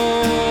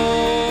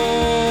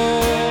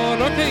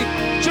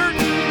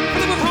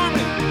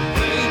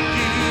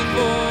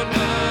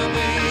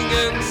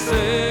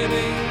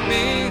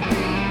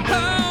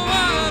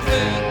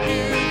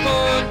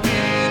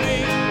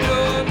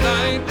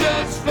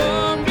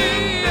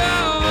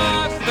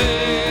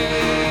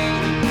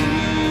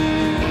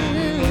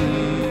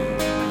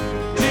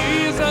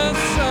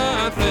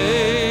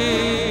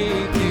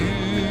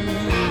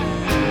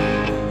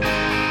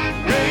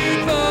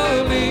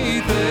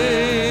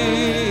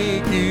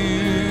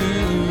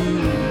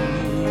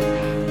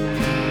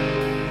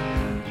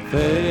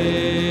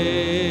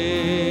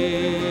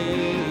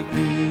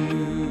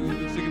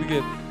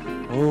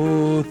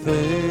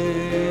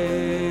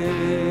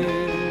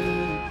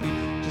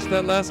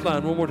that last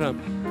line one more time.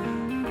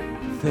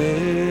 Thank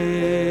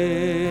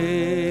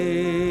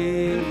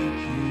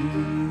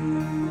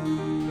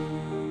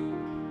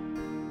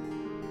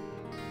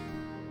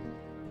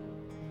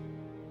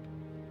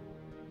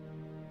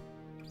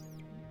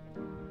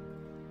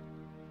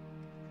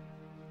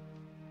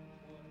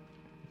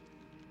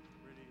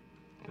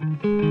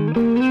you.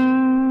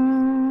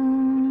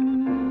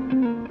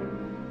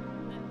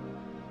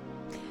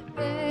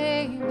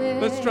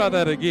 Let's try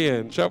that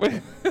again, shall we? All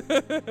right,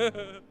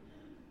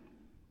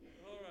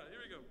 here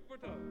we go. One more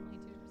time.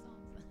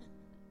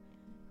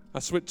 I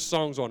switched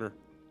songs on her.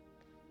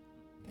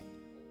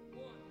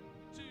 1,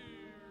 2,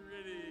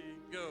 ready,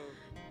 go.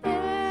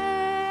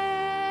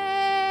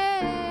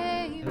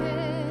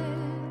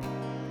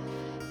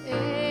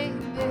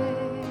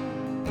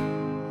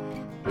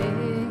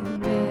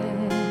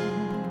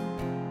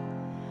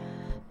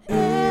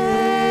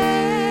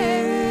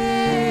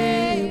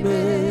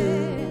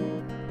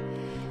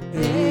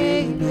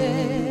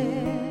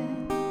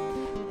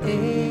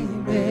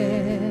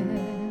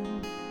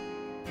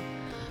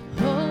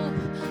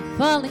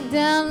 Falling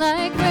down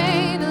like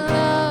rain, a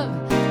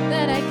love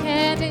that I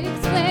can't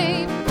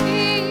explain,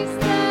 peace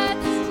that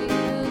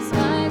steals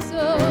my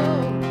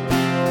soul.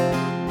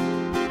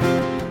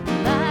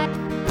 Light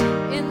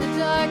in the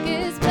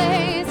darkest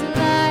place of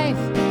life,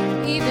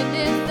 even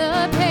in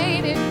the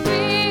pain, it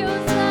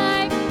feels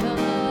like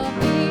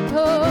coming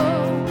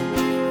home.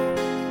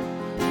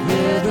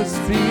 Where the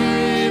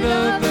Spirit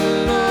of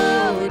the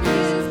Lord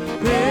is,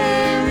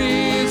 there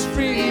is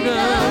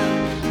freedom.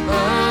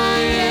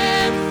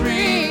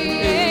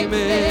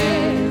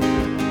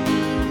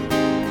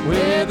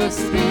 Where the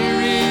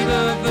Spirit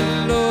of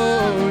the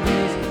Lord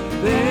is,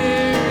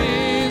 there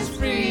is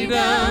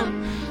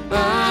freedom.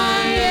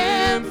 I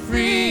am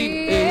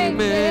free,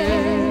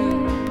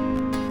 amen.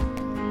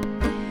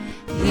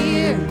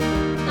 Here,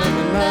 I'm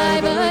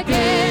alive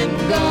again,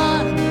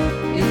 gone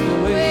is the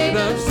weight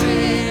of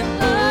sin,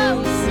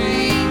 oh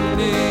sweet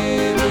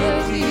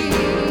liberty.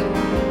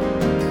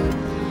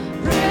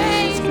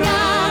 Praise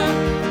God,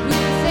 who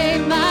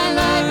saved my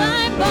life,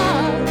 I'm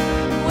bought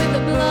with the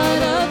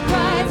blood of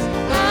Christ.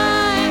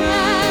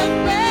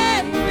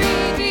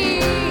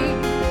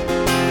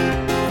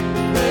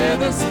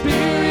 The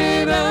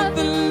Spirit of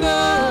the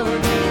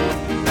Lord is,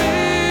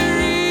 there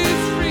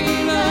is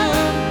freedom.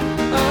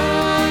 I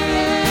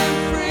am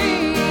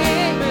free,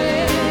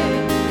 amen.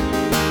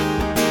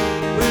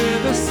 Where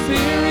the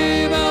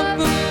Spirit of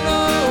the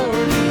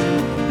Lord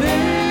is,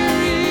 there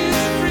is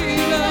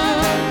freedom. I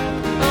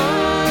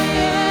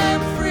am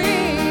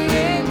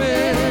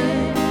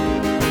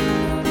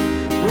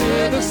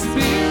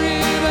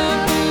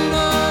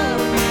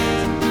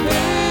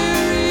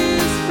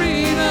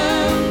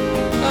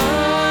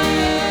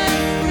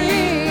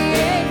free,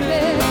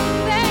 amen.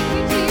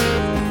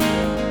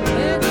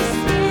 Where the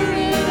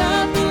Spirit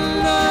of the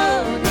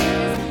Lord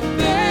is,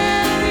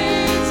 there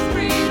is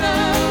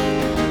freedom.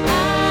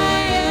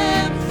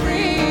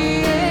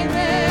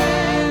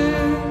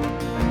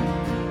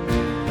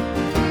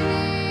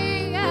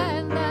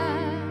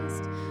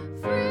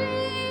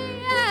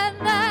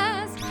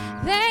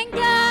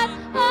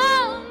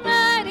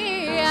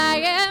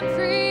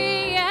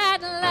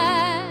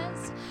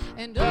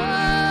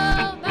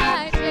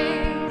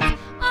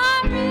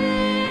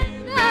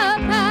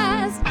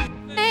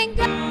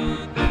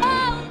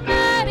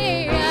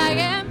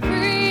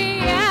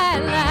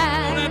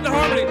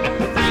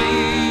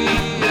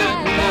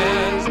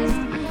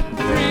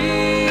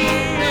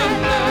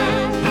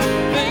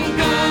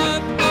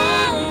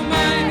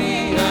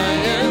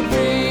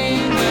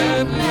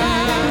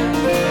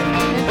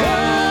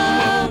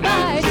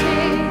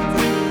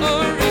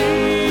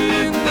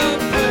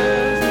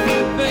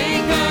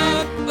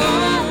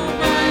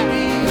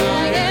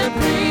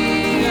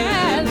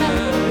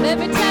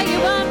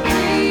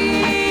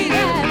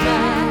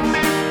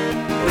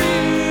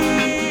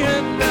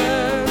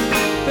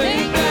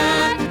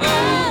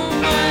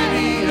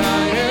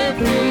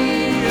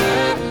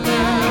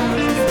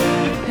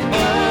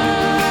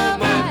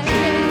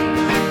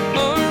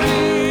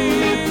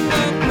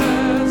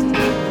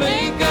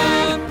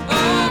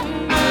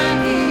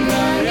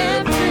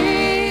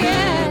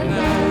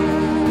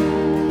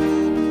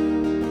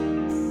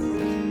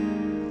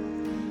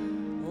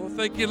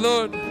 Thank you,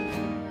 Lord.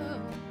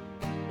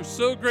 We're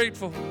so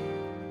grateful.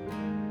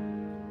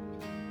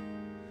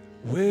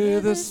 Where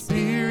the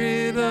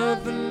Spirit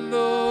of the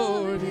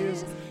Lord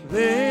is,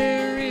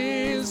 there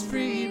is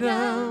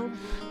freedom.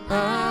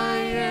 I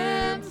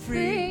am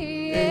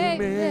free,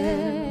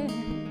 amen.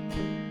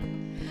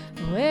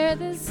 Where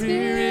the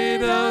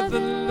Spirit of the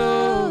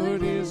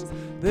Lord is,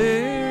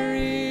 there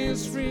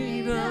is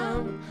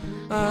freedom.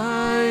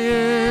 I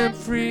am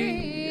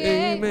free,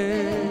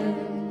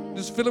 amen.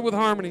 Just fill it with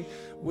harmony.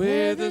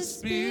 Where the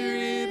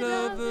Spirit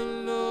of the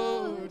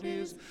Lord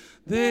is,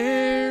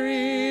 there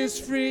is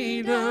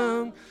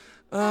freedom.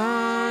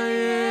 I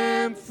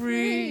am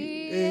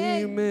free.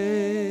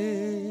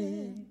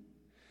 Amen.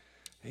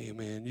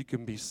 Amen. You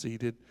can be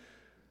seated.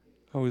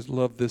 I always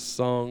love this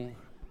song.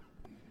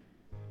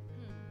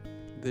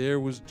 there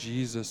was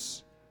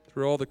Jesus.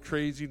 Through all the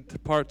crazy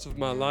parts of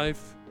my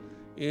life,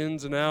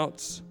 ins and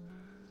outs,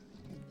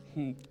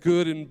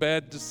 good and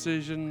bad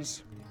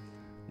decisions,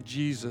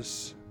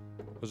 Jesus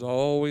was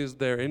always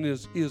there and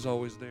is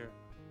always there.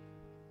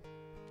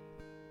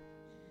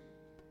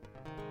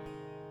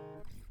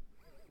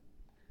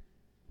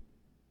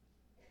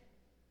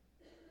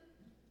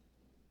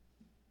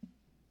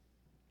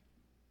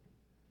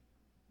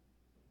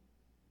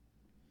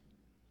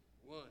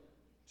 One,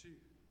 two,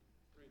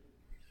 three,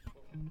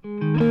 four.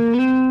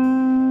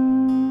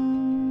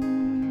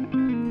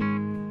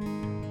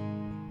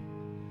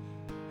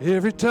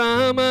 Every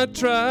time I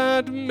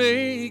tried to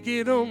make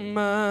it on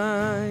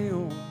my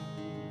own,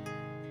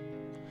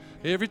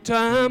 every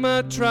time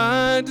I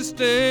tried to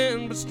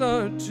stand but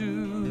start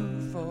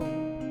to fall,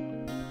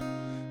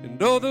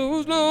 and all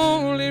those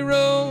lonely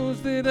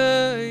roads that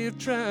I have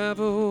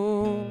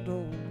traveled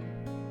on,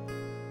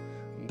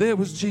 there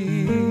was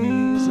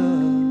Jesus.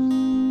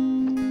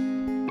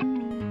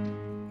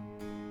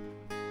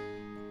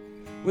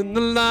 When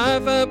the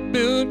life I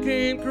built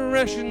came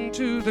crashing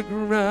to the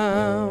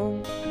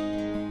ground,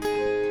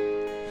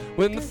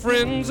 when the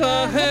friends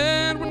I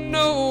had were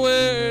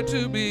nowhere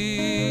to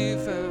be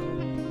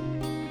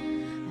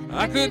found,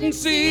 I couldn't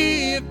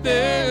see it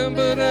then,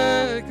 but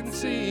I can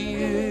see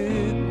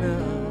it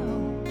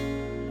now.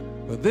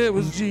 But there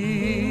was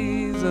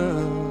Jesus.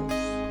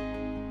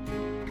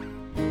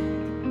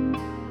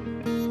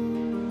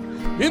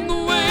 In the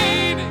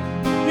waiting,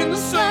 in the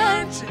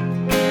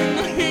searching, in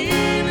the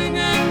healing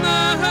and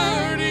the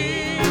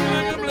hurting,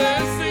 and the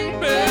blessing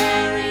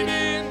buried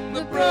in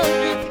the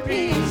broken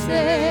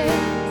pieces.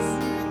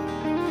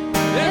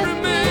 Every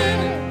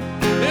minute,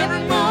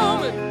 every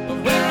moment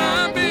of where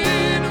I've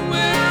been and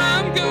where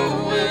I'm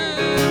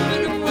going,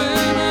 even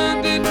when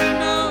I didn't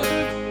know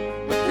it,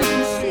 I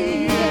couldn't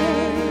see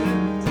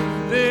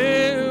it,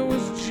 there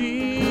was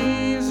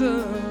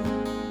Jesus.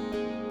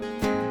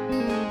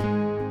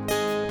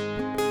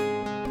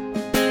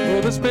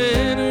 Oh, this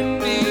man who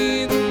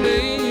needs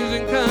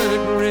amazing kind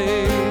of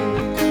grace,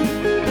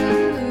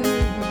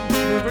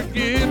 the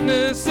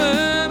forgiveness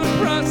and the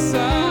price I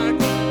can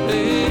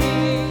pay.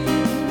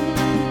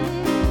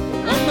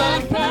 I'm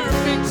not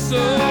perfect, so I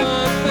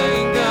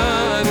thank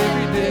God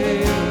every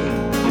day.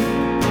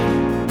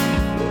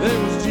 There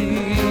was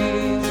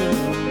Jesus.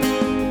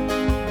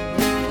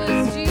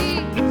 Was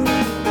Jesus.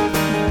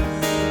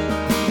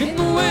 In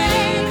the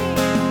waiting,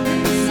 in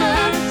the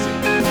searching,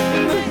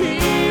 in the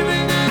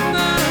healing and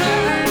the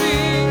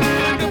hurting,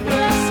 like a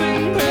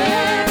blessing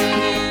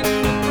buried in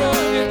the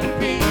broken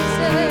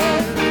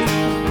pieces.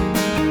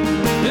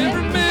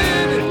 Every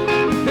minute,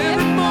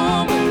 every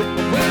moment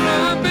of where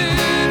I've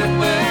been and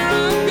where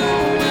I'm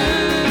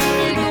going,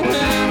 even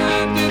when I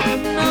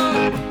didn't know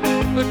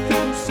I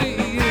couldn't see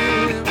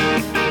Him.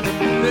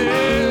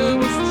 There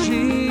was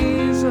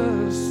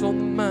Jesus on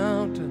the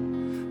mountain,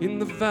 in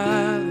the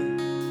valley,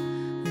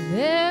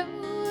 There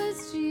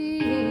was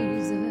Jesus.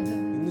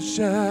 in the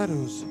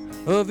shadows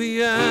of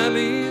the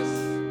alleys,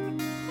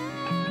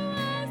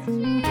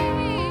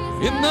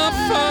 in the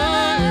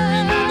fire,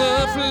 in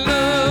the flood.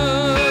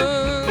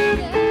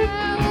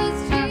 There was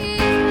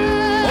Jesus.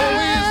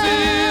 Always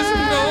is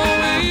and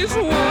always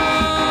was.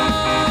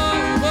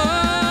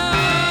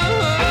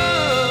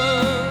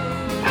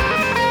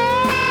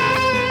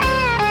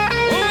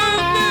 Oh,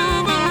 I'll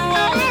never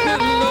walk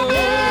alone.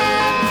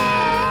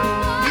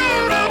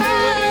 You're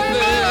always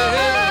there.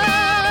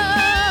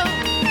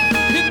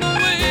 In the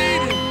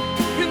waiting,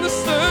 in the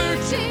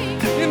searching,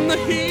 in the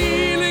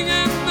healing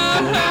and the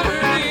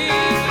hurting,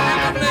 and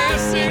the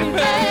blessing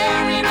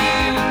buried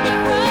in the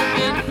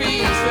broken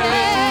pieces.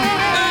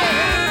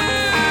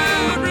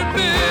 Every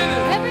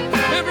minute,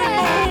 every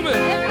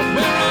moment,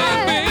 where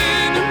I've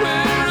been and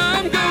where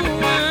I'm going,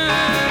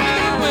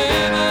 even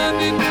when I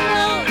didn't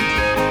know it,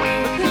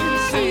 I couldn't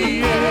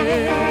see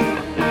it.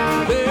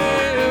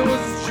 There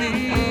was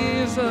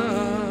Jesus.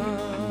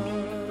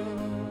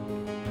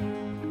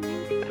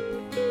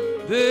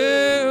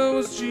 There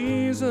was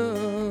Jesus.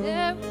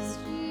 There was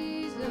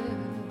Jesus.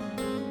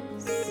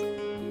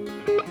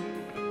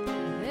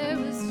 There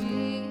was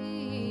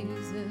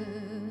Jesus.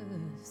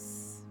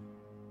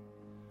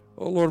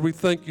 Oh Lord, we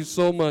thank you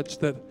so much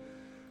that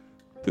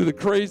through the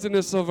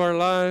craziness of our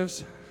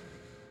lives,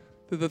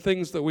 through the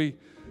things that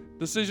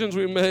decisions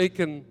we make,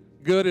 and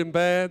good and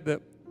bad,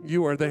 that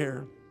you are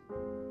there.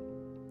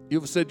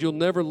 You've said you'll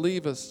never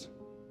leave us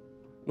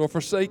nor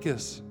forsake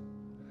us.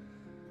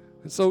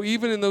 And so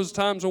even in those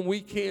times when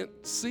we can't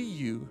see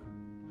you,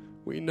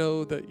 we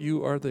know that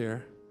you are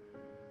there.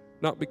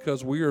 Not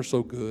because we are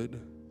so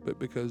good, but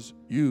because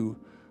you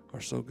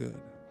are so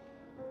good.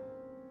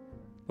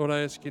 Lord, I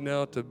ask you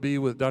now to be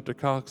with Dr.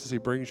 Cox as he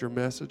brings your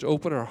message.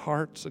 Open our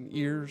hearts and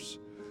ears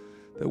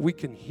that we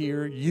can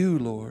hear you,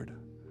 Lord,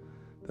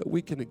 that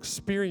we can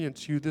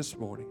experience you this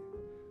morning.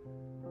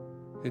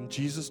 In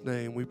Jesus'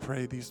 name we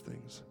pray these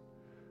things.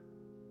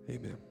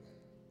 Amen.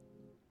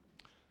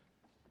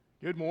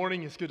 Good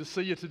morning. It's good to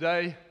see you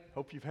today.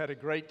 Hope you've had a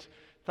great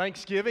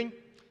Thanksgiving.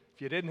 If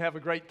If you didn't have a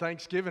great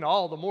Thanksgiving,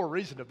 all the more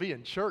reason to be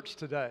in church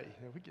today.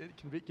 It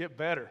can get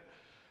better.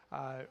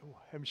 I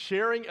am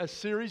sharing a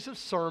series of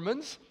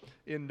sermons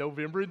in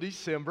November and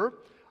December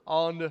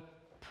on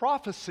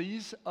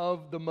prophecies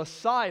of the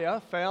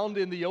Messiah found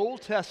in the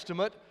Old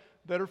Testament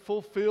that are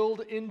fulfilled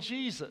in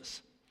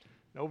Jesus.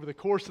 And over the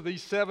course of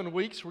these 7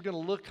 weeks, we're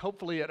going to look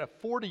hopefully at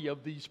 40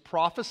 of these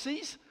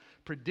prophecies,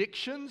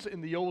 predictions in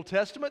the Old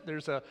Testament.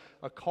 There's a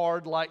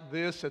card like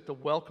this at the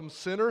Welcome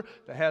Center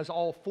that has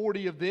all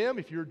 40 of them.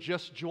 If you're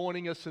just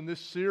joining us in this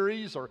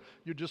series, or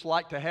you'd just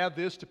like to have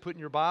this to put in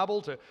your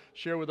Bible to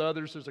share with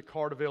others, there's a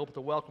card available at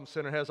the Welcome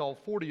Center. It has all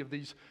 40 of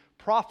these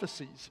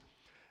prophecies.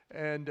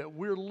 And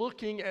we're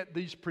looking at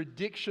these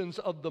predictions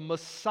of the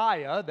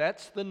Messiah.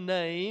 That's the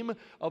name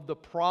of the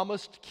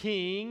promised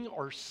king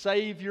or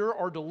savior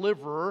or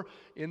deliverer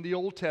in the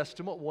Old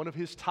Testament, one of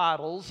his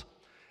titles.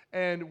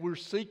 And we're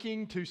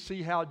seeking to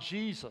see how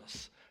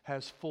Jesus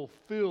has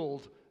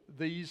fulfilled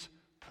these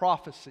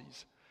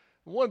prophecies.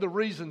 One of the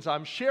reasons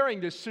I'm sharing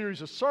this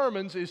series of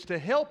sermons is to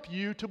help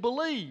you to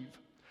believe,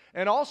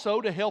 and also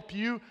to help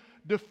you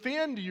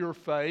defend your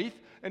faith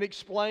and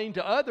explain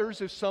to others,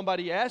 if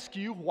somebody asks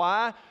you,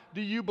 why do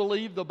you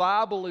believe the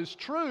Bible is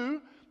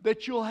true,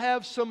 that you'll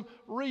have some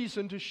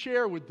reason to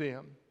share with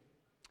them.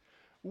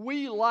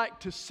 We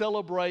like to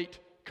celebrate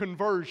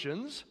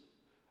conversions.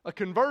 A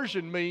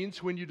conversion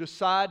means when you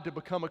decide to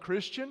become a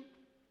Christian.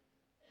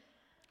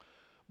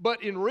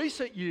 But in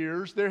recent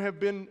years, there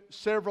have been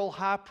several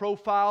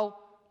high-profile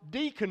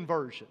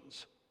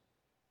deconversions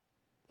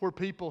where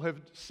people have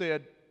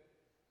said,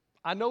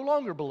 I no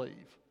longer believe.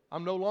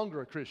 I'm no longer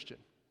a Christian.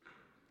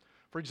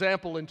 For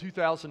example, in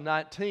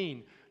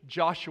 2019,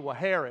 Joshua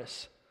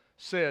Harris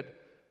said,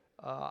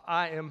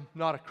 I am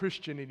not a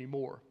Christian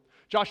anymore.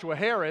 Joshua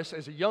Harris,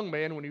 as a young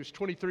man, when he was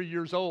 23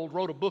 years old,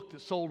 wrote a book that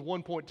sold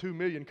 1.2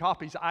 million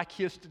copies, I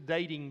Kissed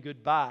Dating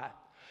Goodbye.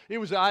 It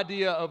was the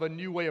idea of a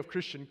new way of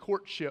Christian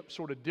courtship,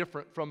 sort of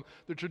different from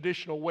the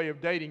traditional way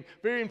of dating.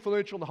 Very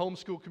influential in the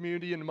homeschool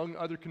community and among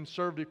other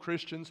conservative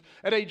Christians.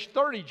 At age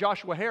 30,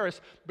 Joshua Harris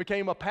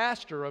became a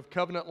pastor of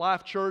Covenant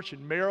Life Church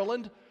in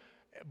Maryland.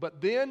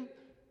 But then,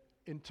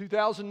 in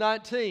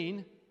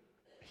 2019,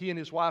 he and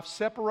his wife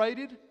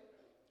separated,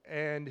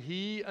 and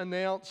he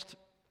announced,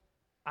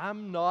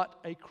 I'm not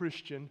a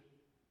Christian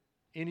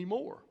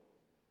anymore.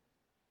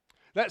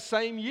 That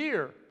same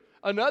year,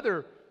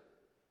 another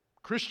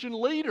Christian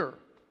leader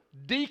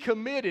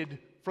decommitted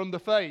from the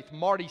faith.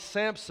 Marty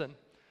Sampson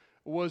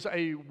was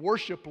a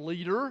worship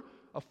leader,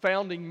 a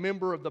founding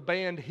member of the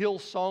band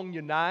Hillsong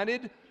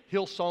United.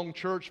 Hillsong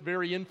Church,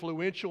 very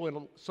influential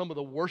in some of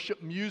the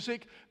worship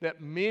music that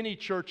many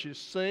churches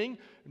sing.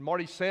 And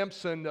Marty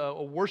Sampson,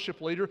 a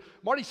worship leader.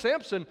 Marty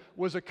Sampson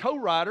was a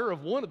co-writer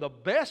of one of the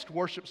best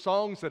worship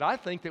songs that I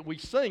think that we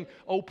sing.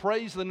 Oh,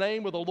 praise the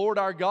name of the Lord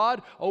our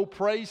God. Oh,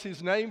 praise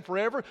His name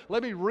forever.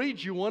 Let me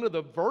read you one of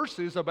the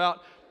verses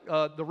about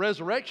the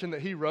resurrection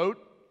that he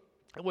wrote.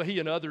 Well, he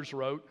and others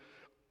wrote.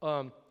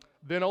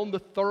 Then on the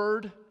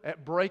third,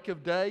 at break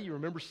of day, you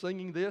remember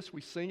singing this?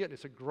 We sing it.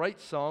 It's a great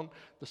song.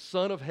 The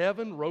Son of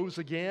Heaven rose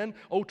again.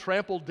 Oh,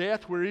 trampled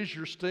death, where is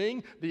your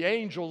sting? The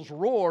angels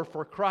roar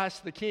for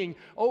Christ the King.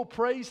 Oh,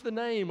 praise the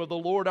name of the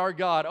Lord our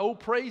God. Oh,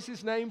 praise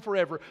His name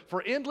forever.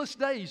 For endless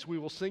days we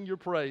will sing your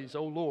praise,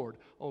 O Lord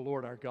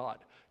our God.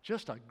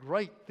 Just a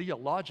great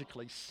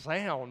theologically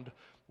sound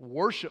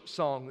worship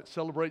song that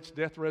celebrates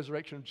death and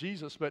resurrection of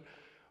Jesus. But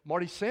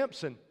Marty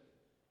Sampson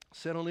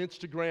said on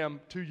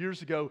Instagram 2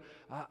 years ago,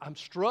 I'm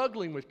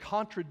struggling with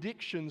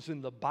contradictions in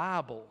the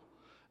Bible.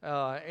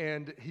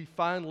 And he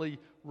finally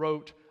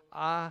wrote,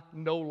 I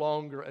no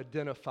longer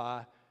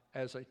identify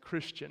as a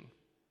Christian.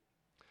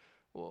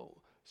 Well,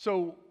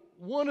 so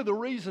one of the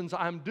reasons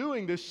I'm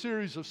doing this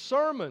series of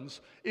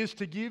sermons is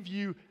to give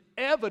you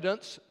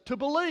evidence to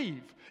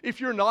believe. If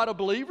you're not a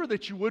believer,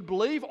 that you would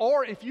believe,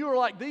 or if you are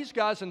like these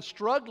guys and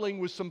struggling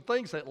with some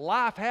things that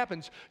life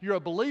happens, you're a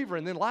believer,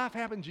 and then life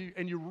happens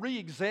and you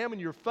re-examine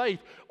your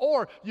faith,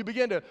 or you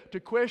begin to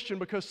question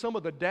because some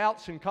of the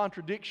doubts and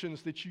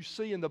contradictions that you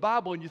see in the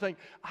Bible, and you think,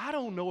 I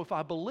don't know if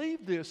I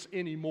believe this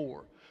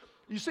anymore.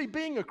 You see,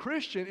 being a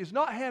Christian is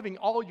not having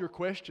all your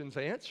questions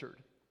answered.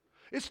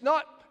 It's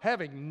not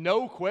having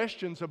no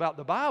questions about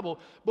the Bible,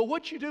 but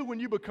what you do when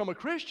you become a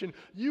Christian,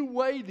 you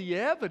weigh the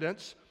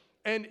evidence,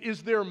 and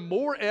is there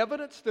more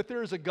evidence that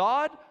there is a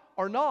God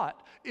or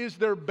not? Is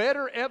there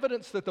better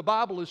evidence that the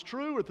Bible is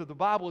true or that the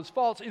Bible is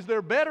false? Is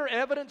there better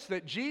evidence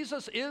that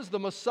Jesus is the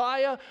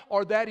Messiah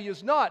or that He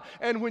is not?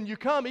 And when you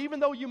come, even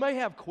though you may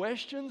have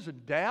questions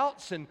and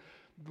doubts, and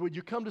when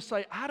you come to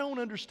say, I don't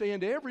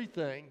understand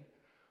everything,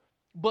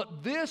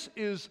 but this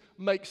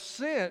makes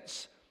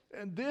sense,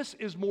 and this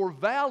is more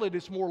valid,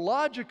 it's more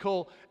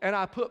logical, and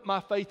I put my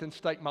faith and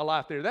stake my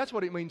life there. That's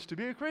what it means to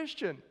be a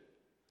Christian.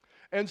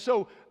 And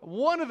so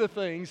one of the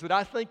things that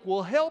I think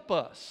will help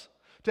us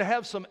to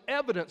have some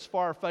evidence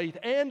for our faith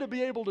and to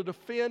be able to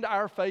defend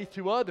our faith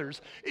to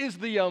others is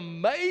the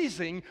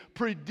amazing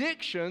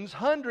predictions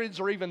hundreds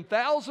or even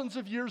thousands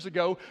of years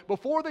ago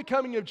before the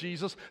coming of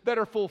Jesus that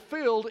are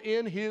fulfilled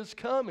in His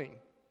coming.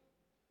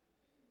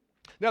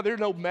 Now, there's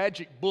no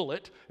magic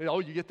bullet.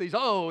 You get these,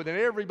 then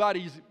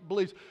everybody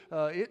believes.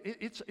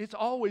 It's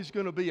always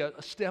going to be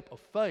a step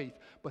of faith,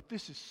 but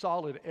this is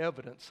solid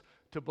evidence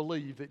to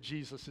believe that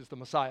Jesus is the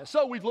Messiah.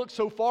 So we've looked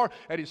so far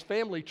at his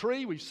family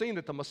tree. We've seen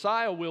that the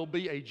Messiah will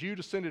be a Jew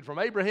descended from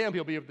Abraham.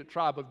 He'll be of the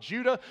tribe of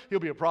Judah. He'll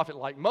be a prophet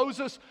like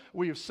Moses.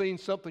 We have seen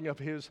something of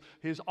his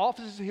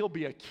offices. He'll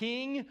be a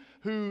king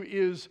who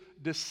is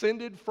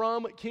descended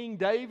from King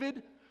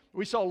David.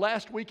 We saw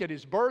last week at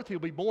his birth, he'll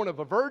be born of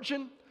a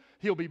virgin.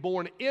 He'll be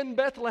born in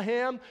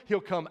Bethlehem.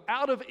 He'll come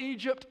out of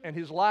Egypt, and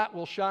his light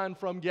will shine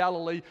from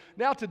Galilee.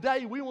 Now,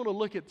 today, we want to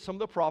look at some of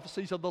the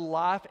prophecies of the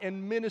life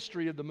and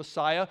ministry of the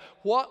Messiah.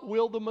 What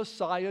will the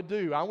Messiah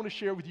do? I want to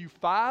share with you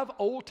 5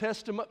 Old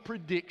Testament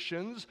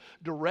predictions,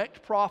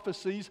 direct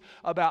prophecies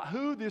about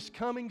who this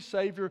coming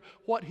Savior,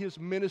 what his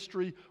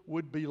ministry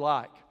would be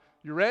like.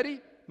 You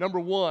ready? Number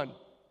 1,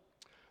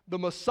 the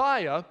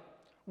Messiah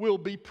will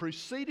be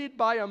preceded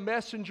by a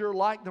messenger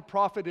like the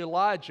prophet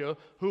Elijah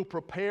who'll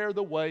prepare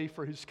the way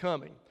for his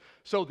coming.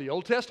 So the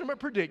Old Testament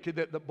predicted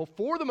that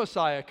before the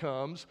Messiah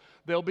comes,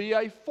 there'll be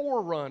a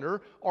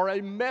forerunner or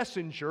a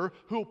messenger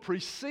who'll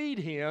precede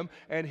him,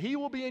 and he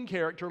will be in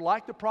character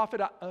like the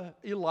prophet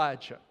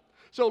Elijah.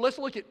 So let's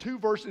look at 2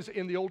 verses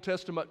in the Old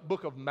Testament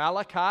book of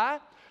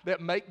Malachi that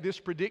make this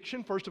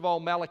prediction. First of all,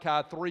 Malachi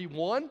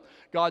 3:1,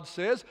 God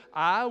says,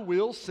 I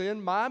will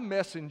send my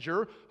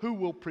messenger who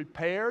will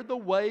prepare the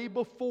way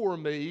before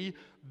me.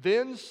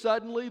 Then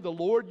suddenly the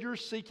Lord you're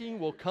seeking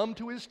will come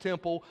to his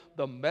temple.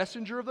 The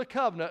messenger of the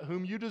covenant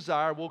whom you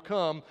desire will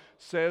come,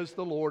 says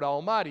the Lord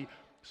Almighty.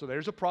 So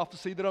there's a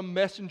prophecy that a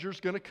messenger's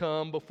going to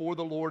come before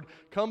the Lord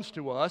comes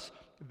to us.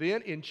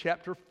 Then in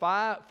chapter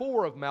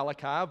 4 of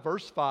Malachi,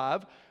 verse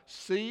 5,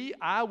 see,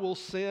 I will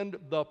send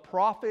the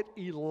prophet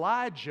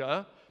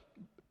Elijah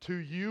to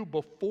you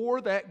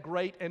before that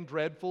great and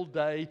dreadful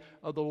day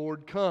of the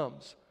Lord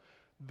comes.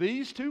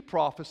 These 2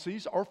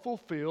 prophecies are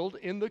fulfilled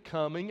in the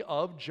coming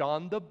of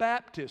John the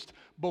Baptist.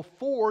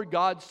 Before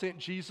God sent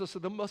Jesus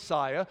the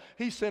Messiah,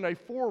 he sent a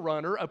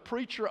forerunner, a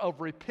preacher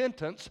of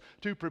repentance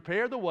to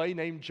prepare the way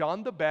named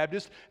John the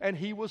Baptist, and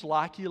he was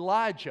like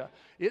Elijah.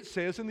 It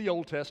says in the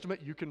Old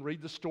Testament, you can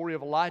read the story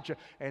of Elijah,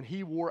 and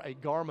he wore a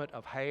garment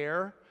of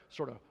hair,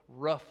 sort of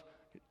rough,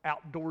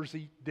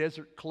 outdoorsy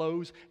desert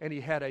clothes, and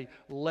he had a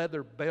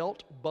leather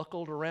belt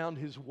buckled around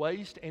his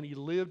waist, and he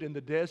lived in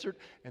the desert.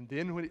 And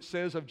then when it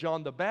says of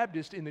John the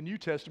Baptist in the New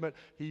Testament,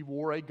 he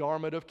wore a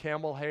garment of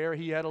camel hair,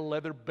 he had a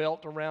leather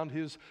belt around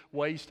his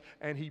waist,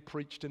 and he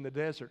preached in the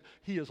desert.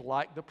 He is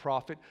like the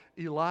prophet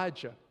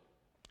Elijah.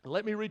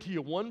 Let me read to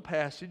you one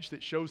passage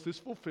that shows this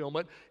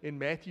fulfillment in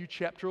Matthew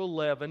chapter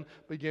 11,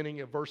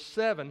 beginning at verse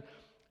 7.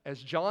 As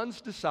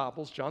John's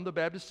disciples, John the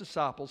Baptist's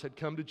disciples, had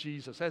come to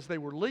Jesus, as they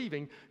were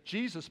leaving,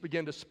 Jesus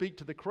began to speak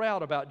to the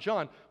crowd about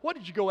John. What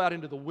did you go out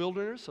into the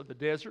wilderness of the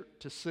desert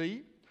to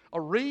see? A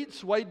reed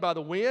swayed by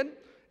the wind?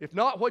 If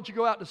not, what did you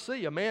go out to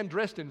see? A man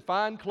dressed in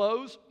fine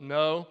clothes?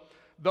 No.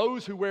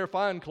 Those who wear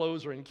fine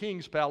clothes are in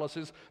king's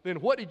palaces.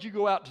 Then what did you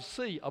go out to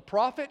see? A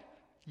prophet?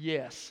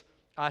 Yes.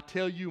 I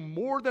tell you,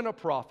 more than a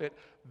prophet,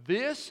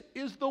 this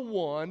is the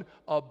one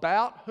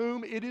about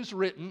whom it is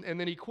written, and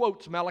then he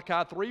quotes Malachi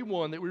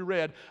 3:1 that we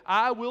read,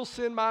 I will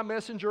send my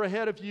messenger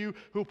ahead of you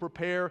who'll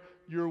prepare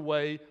your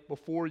way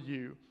before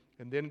you.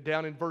 And then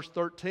down in verse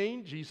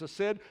 13, Jesus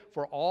said,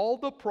 for all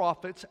the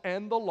prophets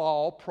and the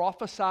law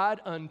prophesied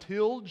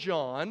until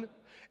John,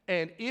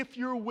 and if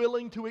you're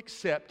willing to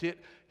accept it,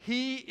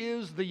 he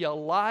is the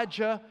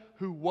Elijah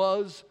who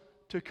was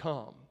to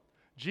come.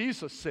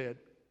 Jesus said,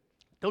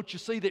 don't you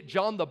see that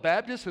John the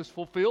Baptist has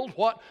fulfilled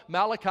what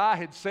Malachi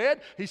had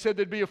said? He said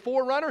there'd be a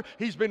forerunner.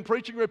 He's been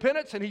preaching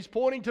repentance, and he's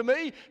pointing to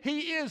me.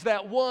 He is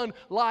that one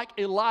like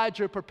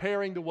Elijah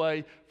preparing the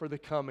way for the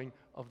coming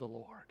of the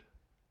Lord.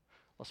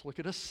 Let's look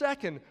at a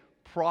second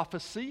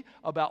prophecy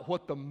about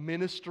what the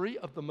ministry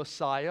of the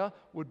Messiah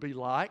would be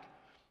like.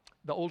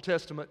 The Old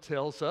Testament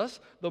tells us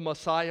the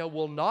Messiah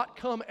will not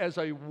come as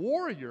a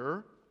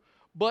warrior,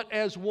 but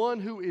as one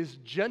who is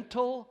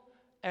gentle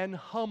and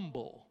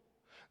humble.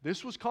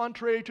 This was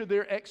contrary to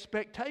their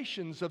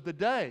expectations of the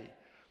day.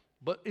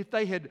 But if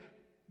they had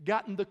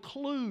gotten the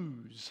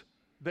clues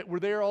that were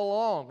there all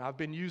along, I've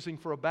been using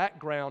for a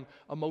background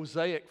a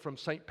mosaic from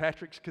St.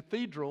 Patrick's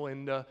Cathedral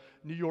in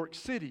New York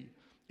City.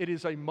 It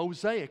is a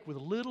mosaic with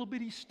little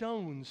bitty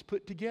stones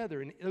put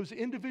together. And those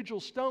individual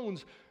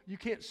stones, you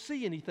can't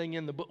see anything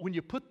in them. But when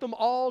you put them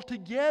all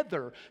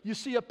together, you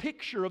see a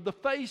picture of the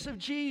face of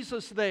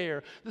Jesus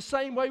there. The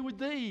same way with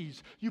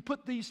these. You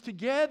put these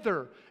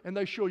together, and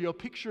they show you a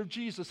picture of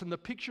Jesus. And the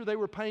picture they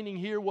were painting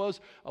here was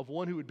of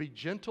one who would be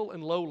gentle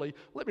and lowly.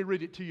 Let me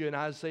read it to you in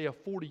Isaiah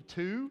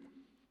 42,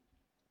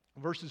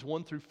 verses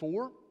 1 through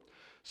 4.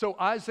 So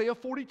Isaiah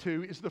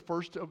 42 is the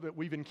first that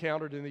we've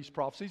encountered in these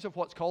prophecies of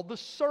what's called the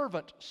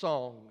servant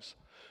songs.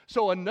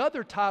 So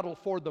another title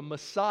for the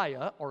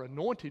Messiah, or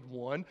anointed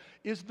one,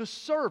 is the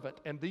servant,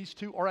 and these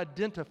two are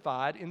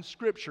identified in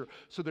Scripture.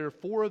 So there are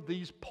 4 of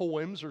these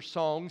poems or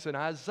songs in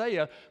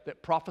Isaiah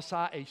that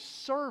prophesy a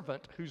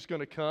servant who's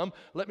going to come.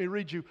 Let me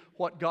read you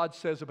what God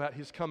says about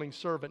his coming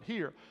servant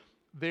here.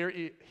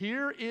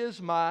 Here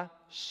is my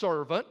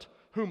servant,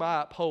 whom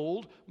I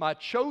uphold, my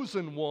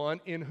chosen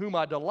one, in whom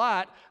I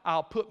delight.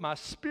 I'll put my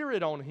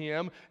spirit on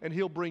him, and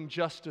he'll bring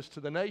justice to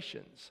the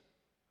nations.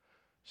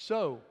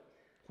 So,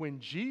 when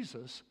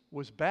Jesus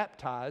was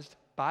baptized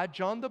by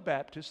John the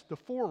Baptist, the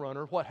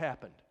forerunner, what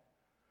happened?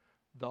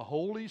 The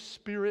Holy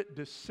Spirit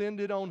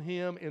descended on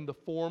him in the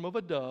form of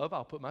a dove.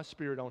 I'll put my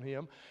spirit on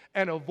him.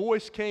 And a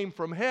voice came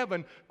from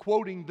heaven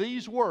quoting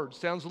these words.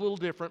 Sounds a little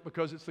different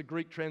because it's the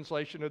Greek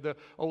translation of the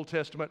Old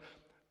Testament.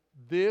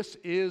 This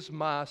is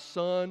my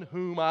son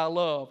whom I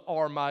love,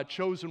 or my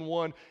chosen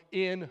one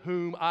in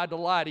whom I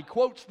delight. He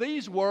quotes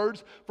these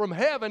words from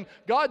heaven.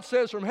 God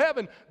says from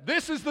heaven,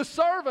 this is the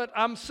servant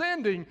I'm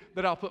sending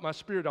that I'll put my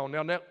spirit on.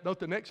 Now note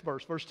the next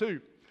verse, verse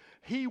 2.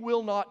 He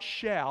will not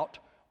shout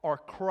or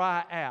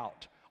cry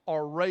out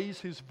or raise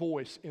his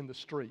voice in the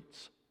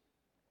streets.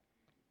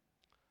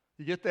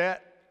 You get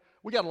that?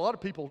 We got a lot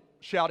of people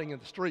shouting in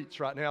the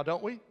streets right now,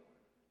 don't we?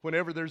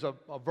 Whenever there's a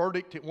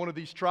verdict at one of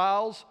these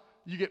trials,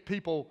 you get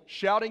people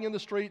shouting in the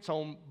streets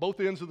on both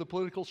ends of the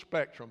political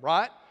spectrum,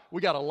 right?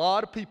 We got a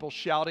lot of people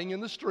shouting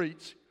in the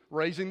streets,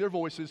 raising their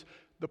voices.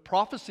 The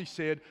prophecy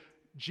said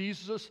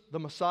Jesus, the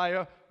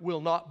Messiah,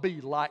 will not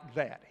be like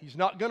that. He's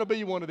not going to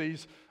be one of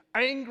these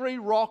angry,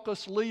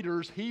 raucous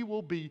leaders. He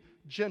will be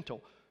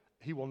gentle.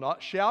 He will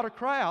not shout or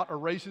cry out or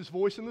raise his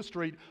voice in the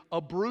street. A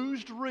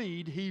bruised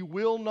reed he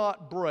will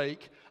not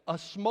break. A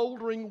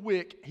smoldering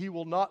wick he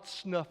will not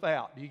snuff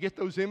out. Do you get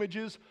those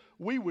images?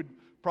 We would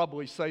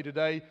probably say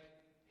today,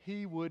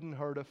 he wouldn't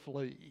hurt a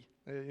flea.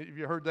 Have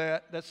you heard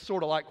that? That's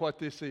sort of like what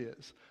this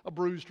is. A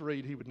bruised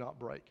reed he would not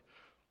break.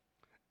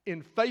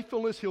 In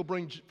faithfulness he'll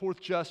bring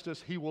forth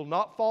justice. He will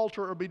not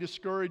falter or be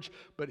discouraged,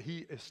 but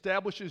he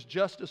establishes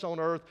justice on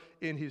earth.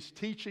 In his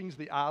teachings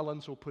the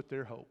islands will put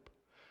their hope.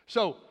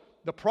 So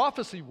the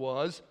prophecy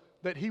was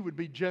that he would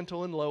be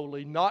gentle and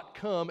lowly, not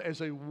come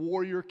as a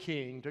warrior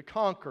king to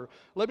conquer.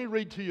 Let me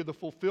read to you the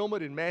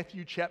fulfillment in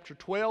Matthew chapter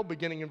 12,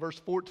 beginning in verse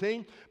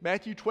 14.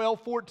 Matthew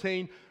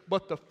 12:14.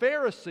 But the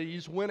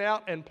Pharisees went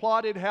out and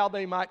plotted how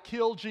they might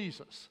kill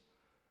Jesus.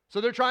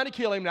 So they're trying to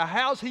kill him. Now,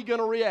 how's he going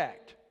to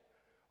react?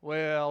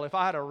 Well, if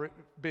I had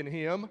been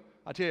him,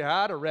 I tell you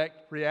how I'd have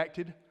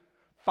reacted.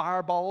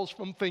 Fireballs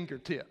from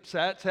fingertips.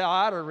 That's how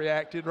I'd have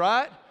reacted,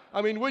 right?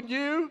 I mean, wouldn't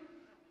you?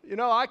 You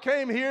know, I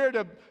came here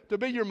to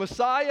be your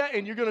Messiah,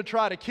 and you're going to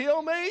try to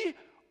kill me?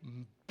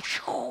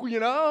 You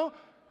know?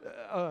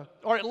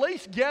 Or at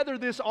least gather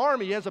this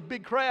army as a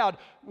big crowd.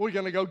 We're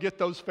going to go get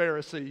those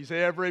Pharisees.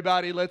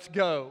 Everybody, let's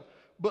go.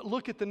 But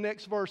look at the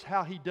next verse,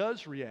 how he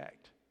does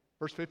react.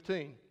 Verse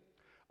 15.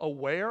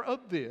 Aware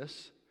of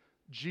this,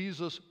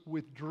 Jesus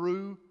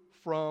withdrew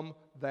from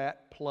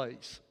that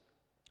place.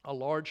 A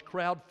large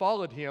crowd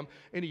followed him,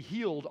 and he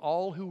healed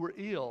all who were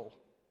ill.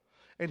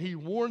 And he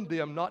warned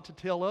them not to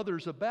tell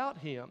others about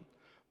him.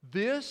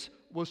 This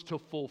was to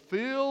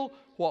fulfill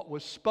what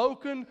was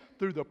spoken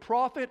through the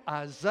prophet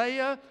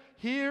Isaiah.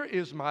 Here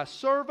is my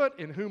servant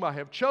in whom I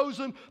have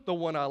chosen, the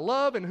one I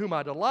love, in whom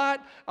I delight.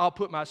 I'll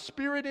put my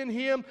spirit in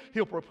him.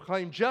 He'll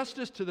proclaim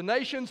justice to the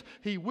nations.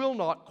 He will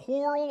not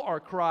quarrel or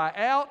cry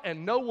out,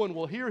 and no one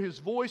will hear his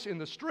voice in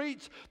the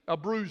streets. A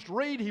bruised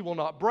reed he will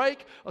not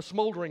break. A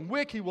smoldering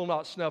wick he will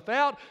not snuff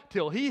out,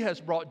 till he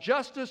has brought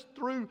justice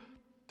through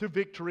to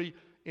victory.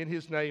 In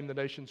his name, the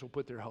nations will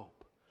put their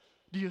hope.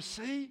 Do you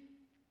see?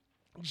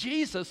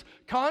 Jesus,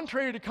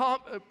 contrary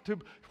to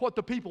what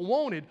the people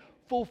wanted,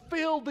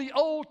 fulfilled the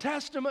Old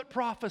Testament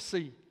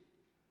prophecy.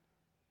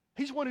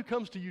 He's one who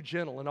comes to you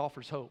gentle and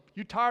offers hope.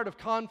 You tired of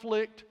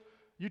conflict?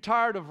 You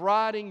tired of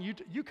riding?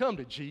 You come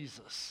to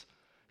Jesus.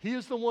 He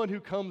is the one who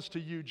comes to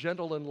you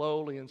gentle and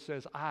lowly and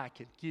says, I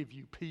can give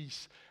you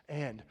peace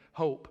and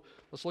hope.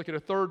 Let's look at a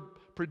third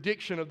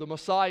prediction of the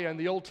Messiah in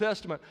the Old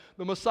Testament.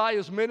 The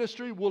Messiah's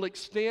ministry will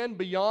extend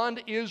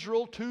beyond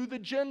Israel to the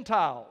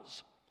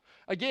Gentiles.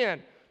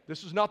 Again,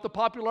 this is not the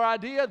popular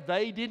idea.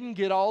 They didn't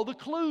get all the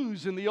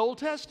clues in the Old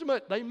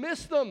Testament. They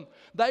missed them.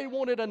 They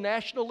wanted a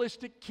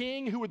nationalistic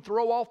king who would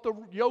throw off the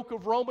yoke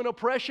of Roman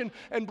oppression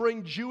and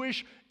bring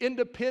Jewish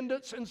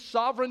independence and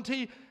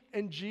sovereignty.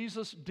 And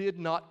Jesus did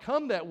not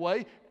come that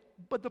way,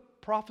 but the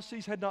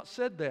prophecies had not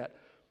said that.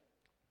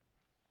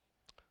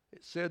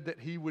 It said that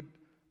he would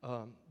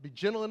be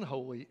gentle and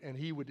holy, and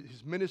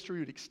his ministry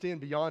would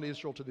extend beyond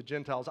Israel to the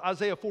Gentiles.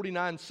 Isaiah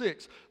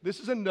 49:6. This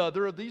is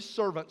another of these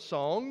servant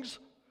songs.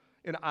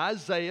 In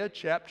Isaiah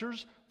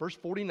chapters, verse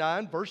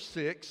 49, verse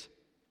 6,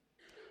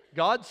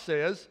 God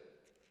says,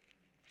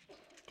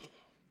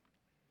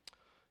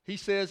 He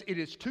says, it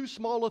is too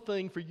small a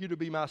thing for you to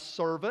be my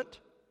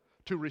servant,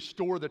 to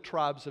restore the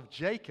tribes of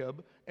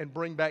Jacob and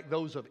bring back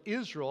those of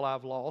Israel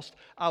I've lost.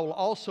 I will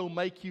also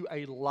make you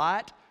a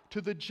light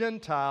to the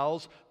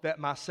Gentiles, that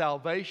my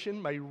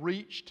salvation may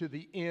reach to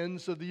the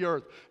ends of the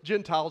earth.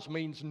 Gentiles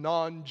means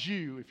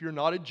non-Jew. If you're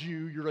not a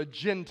Jew, you're a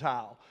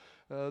Gentile.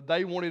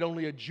 They wanted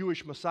only a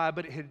Jewish Messiah,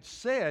 but it had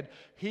said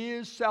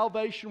his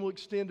salvation will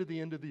extend to the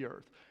end of the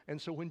earth.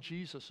 And so when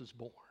Jesus is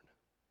born,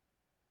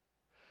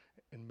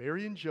 and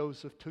Mary and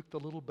Joseph took the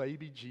little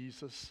baby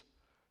Jesus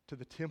to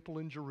the temple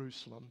in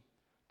Jerusalem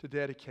to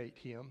dedicate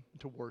him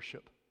to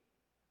worship.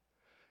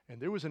 And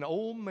there was an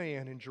old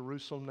man in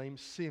Jerusalem named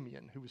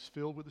Simeon who was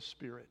filled with the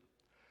Spirit.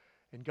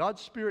 And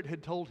God's Spirit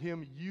had told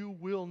him, you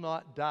will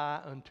not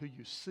die until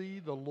you see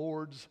the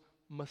Lord's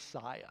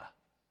Messiah.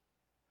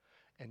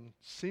 And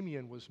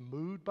Simeon was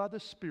moved by the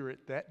Spirit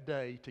that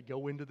day to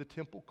go into the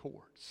temple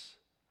courts.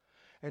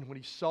 And when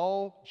he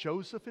saw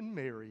Joseph and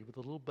Mary with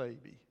a little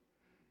baby,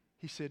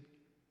 he said,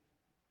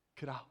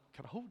 could I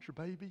hold your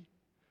baby?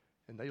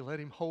 And they let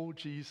him hold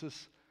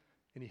Jesus,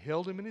 and he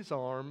held him in his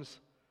arms.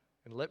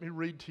 And let me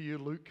read to you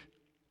Luke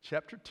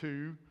chapter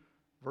 2,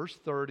 verse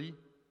 30,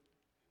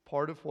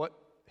 part of what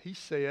he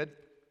said.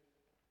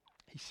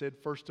 He said,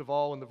 first of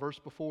all, in the verse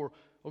before,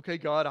 okay,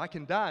 God, I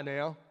can die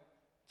now.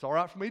 It's all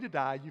right for me to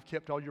die. You've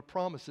kept all your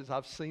promises.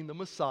 I've seen the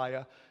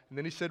Messiah. And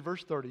then he said,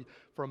 verse 30,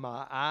 for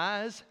my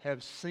eyes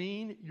have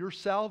seen your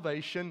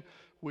salvation,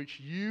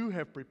 which you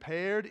have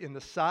prepared in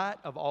the sight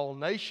of all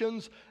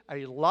nations,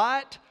 a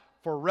light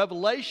for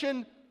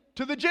revelation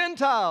to the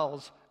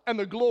Gentiles and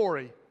the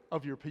glory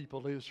of your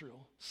people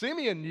Israel.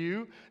 Simeon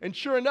knew, and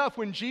sure enough,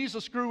 when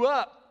Jesus grew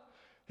up,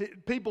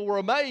 people were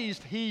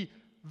amazed. He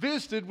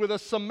visited with a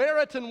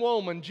Samaritan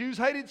woman. Jews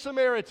hated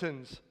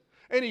Samaritans.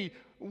 And he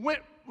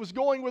was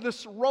going with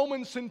this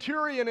Roman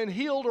centurion and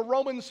healed a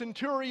Roman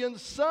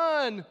centurion's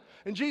son.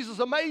 And Jesus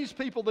amazed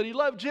people that he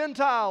loved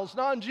Gentiles,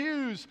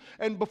 non-Jews.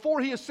 And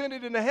before he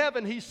ascended into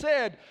heaven, he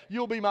said,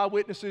 you'll be my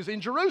witnesses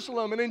in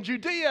Jerusalem and in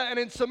Judea and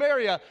in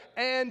Samaria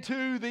and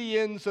to the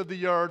ends of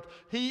the earth.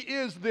 He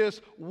is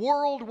this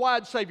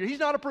worldwide Savior. He's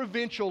not a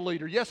provincial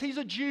leader. Yes, he's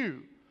a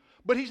Jew,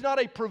 but he's not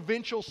a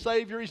provincial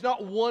Savior. He's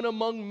not one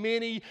among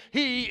many.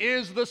 He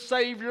is the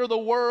Savior of the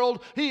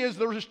world. He is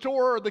the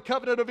restorer of the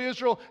covenant of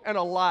Israel and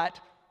a light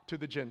to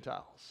the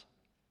Gentiles.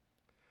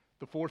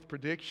 The fourth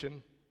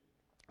prediction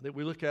that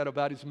we look at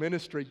about his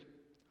ministry,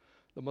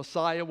 the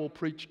Messiah will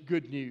preach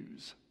good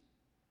news.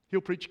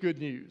 He'll preach good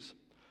news.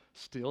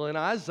 Still in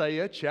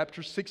Isaiah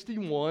chapter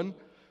 61,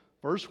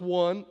 verse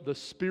 1, the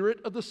Spirit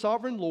of the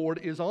Sovereign Lord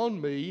is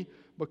on me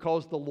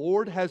because the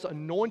Lord has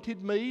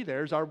anointed me.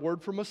 There's our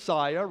word for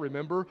Messiah.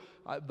 Remember,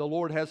 the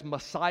Lord has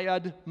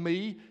Messiahed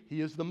me. He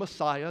is the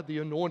Messiah, the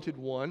anointed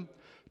one,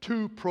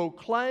 to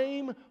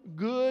proclaim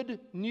good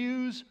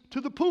news to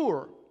the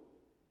poor.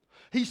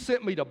 He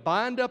sent me to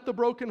bind up the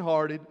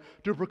brokenhearted,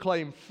 to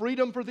proclaim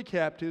freedom for the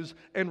captives,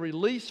 and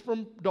release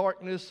from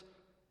darkness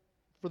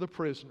for the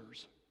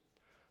prisoners.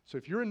 So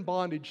if you're in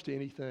bondage to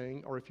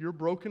anything, or if you're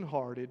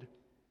brokenhearted,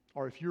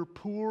 or if you're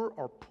poor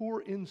or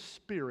poor in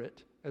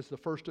spirit, as the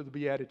first of the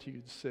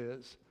Beatitudes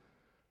says,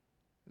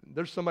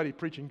 there's somebody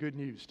preaching good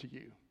news to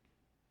you.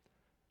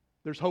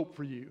 There's hope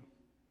for you.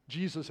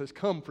 Jesus has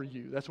come for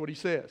you. That's what he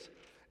says.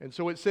 And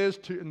so it says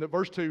in the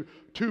verse 2,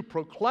 to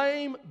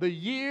proclaim the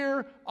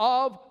year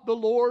of the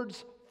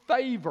Lord's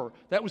favor.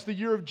 That was the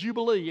year of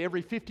Jubilee.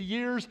 Every 50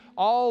 years,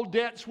 all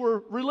debts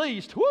were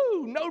released.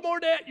 Woo! No more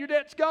debt. Your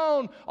debt's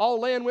gone.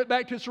 All land went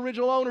back to its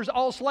original owners.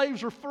 All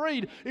slaves were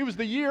freed. It was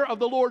the year of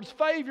the Lord's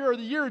favor.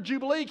 The year of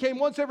Jubilee came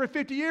once every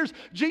 50 years.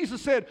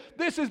 Jesus said,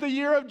 this is the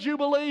year of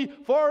Jubilee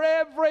for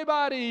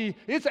everybody.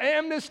 It's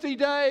Amnesty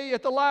Day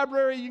at the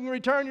library. You can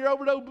return your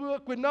overdose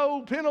book with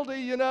no penalty.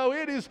 You know,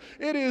 it is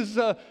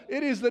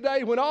the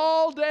day when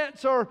all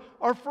debts are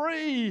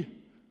free.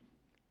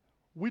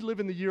 We live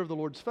in the year of the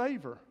Lord's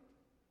favor,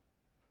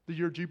 the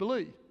year of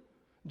Jubilee.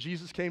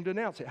 Jesus came to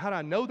announce it. How do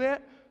I know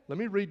that? Let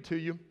me read to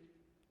you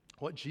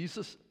what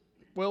Jesus,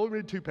 we'll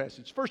read two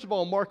passages. First of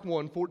all, Mark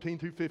 1, 14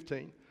 through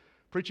 15,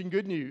 preaching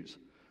good news.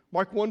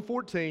 Mark 1,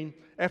 14,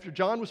 after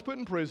John was put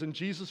in prison,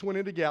 Jesus went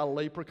into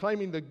Galilee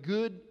proclaiming the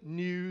good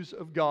news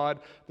of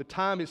God. The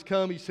time has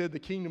come, he said, the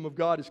kingdom of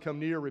God has come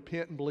near.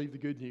 Repent and believe the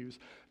good news.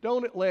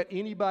 Don't let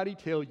anybody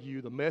tell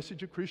you the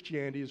message of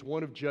Christianity is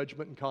one of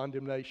judgment and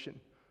condemnation.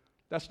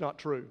 That's not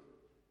true.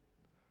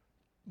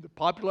 The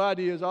popular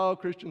idea is, oh,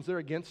 Christians, they're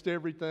against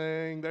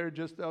everything. They're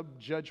just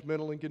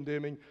judgmental and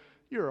condemning.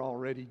 You're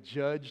already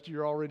judged.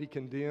 You're already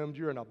condemned.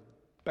 You're in a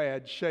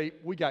bad shape.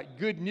 We got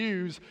good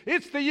news.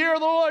 It's the year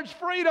of the Lord's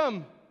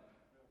freedom.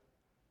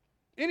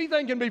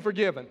 Anything can be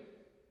forgiven.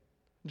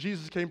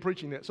 Jesus came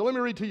preaching that. So let me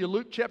read to you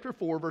Luke chapter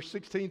 4, verse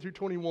 16 through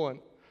 21.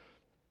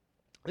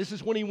 This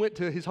is when he went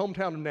to his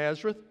hometown of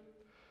Nazareth.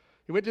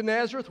 He went to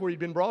Nazareth where he'd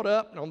been brought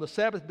up, and on the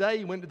Sabbath day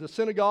he went to the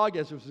synagogue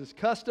as was his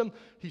custom.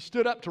 He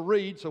stood up to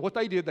read. So what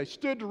they did, they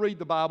stood to read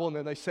the Bible and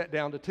then they sat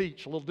down to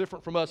teach, a little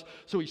different from us.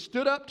 So he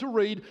stood up to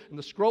read, and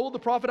the scroll of the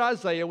prophet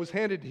Isaiah was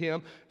handed to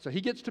him. So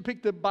he gets to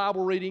pick the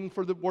Bible reading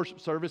for the worship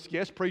service.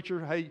 Yes,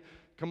 preacher, hey,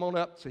 come on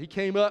up. So he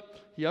came up,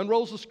 he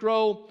unrolls the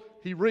scroll,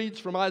 he reads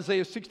from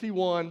Isaiah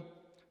 61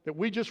 that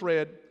we just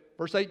read,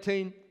 verse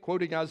 18,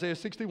 quoting Isaiah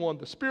 61,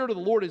 the Spirit of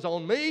the Lord is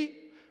on me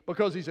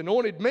because he's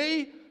anointed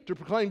me to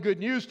proclaim good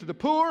news to the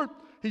poor.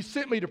 He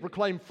sent me to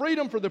proclaim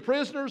freedom for the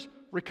prisoners,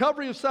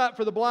 recovery of sight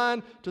for the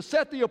blind, to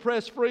set the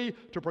oppressed free,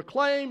 to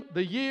proclaim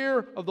the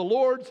year of the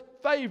Lord's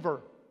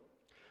favor.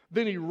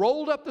 Then he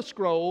rolled up the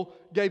scroll,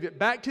 gave it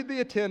back to the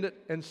attendant,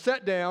 and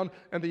sat down,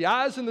 and the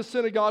eyes in the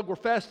synagogue were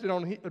fastened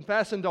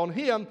on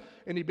him,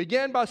 and he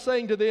began by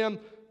saying to them,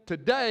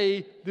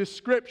 today this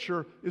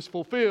scripture is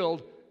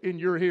fulfilled in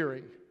your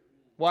hearing.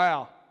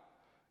 Wow.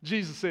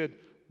 Jesus said,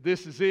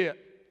 this is it.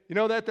 You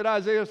know that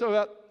Isaiah said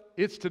about?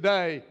 It's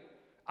today.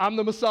 I'm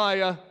the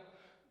Messiah.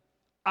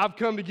 I've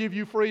come to give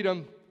you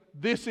freedom.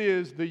 This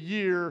is the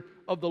year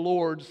of the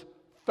Lord's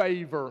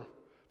favor.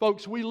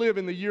 Folks, we live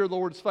in the year of the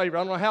Lord's favor. I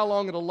don't know how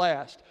long it'll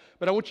last,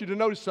 but I want you to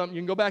notice something.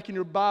 You can go back in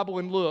your Bible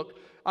and look.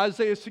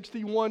 Isaiah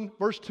 61,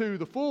 verse 2,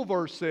 the full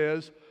verse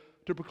says,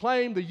 to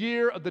proclaim the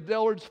year of the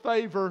Lord's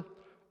favor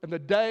and the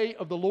day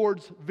of the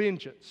Lord's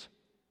vengeance.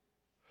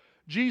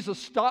 Jesus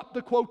stopped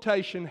the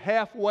quotation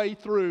halfway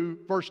through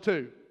verse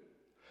 2.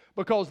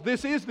 Because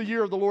this is the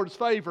year of the Lord's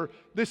favor,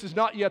 this is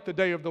not yet the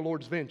day of the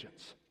Lord's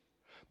vengeance.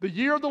 The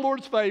year of the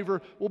Lord's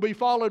favor will be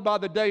followed by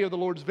the day of the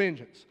Lord's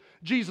vengeance.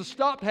 Jesus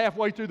stopped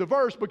halfway through the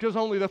verse because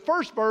only the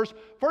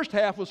first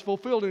half was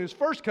fulfilled in His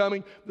first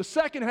coming. The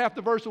second half of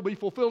the verse will be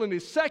fulfilled in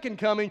His second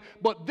coming,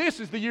 but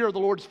this is the year of the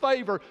Lord's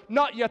favor,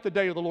 not yet the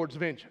day of the Lord's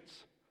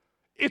vengeance.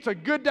 It's a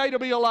good day to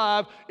be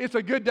alive. It's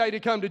a good day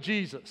to come to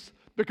Jesus.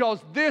 Because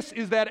this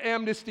is that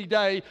amnesty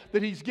day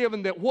that He's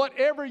given, that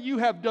whatever you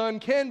have done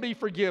can be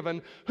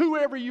forgiven.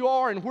 Whoever you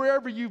are and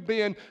wherever you've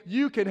been,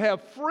 you can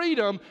have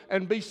freedom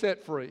and be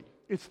set free.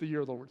 It's the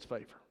year of the Lord's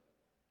favor.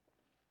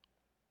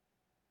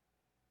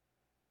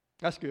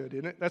 That's good,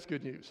 isn't it? That's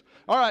good news.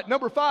 All right,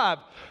 number 5.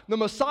 The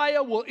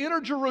Messiah will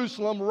enter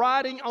Jerusalem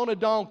riding on a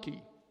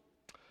donkey.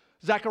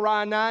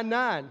 Zechariah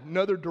 9:9,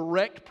 another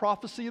direct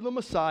prophecy of the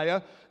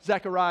Messiah.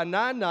 Zechariah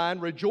 9:9,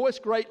 rejoice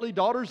greatly,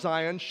 daughter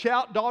Zion,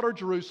 shout, daughter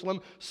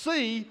Jerusalem.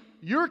 See,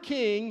 your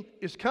king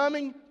is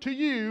coming to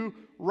you,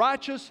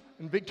 righteous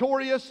and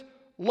victorious,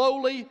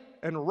 lowly,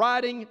 and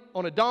riding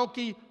on a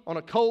donkey, on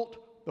a colt,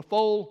 the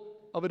foal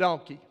of a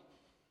donkey.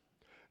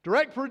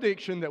 Direct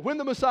prediction that when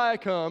the Messiah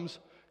comes,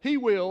 He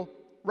will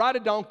ride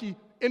a donkey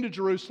into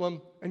Jerusalem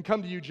and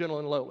come to you gentle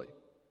and lowly.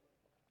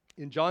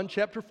 In John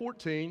chapter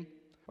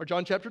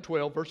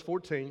 12, verse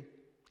 14,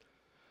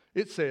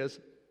 it says,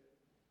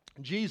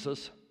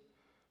 Jesus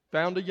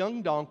found a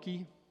young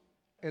donkey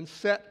and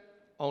sat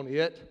on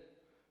it,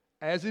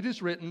 as it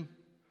is written,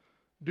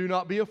 do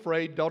not be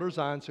afraid, daughter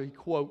Zion. So he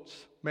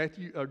quotes,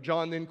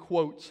 John then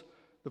quotes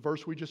the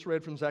verse we just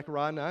read from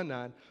Zechariah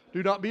 9:9.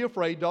 Do not be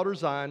afraid, daughter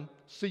Zion.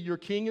 See, your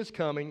king is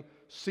coming,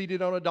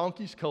 seated on a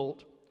donkey's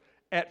colt.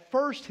 At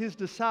first, His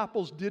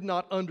disciples did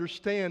not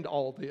understand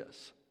all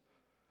this.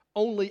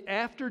 Only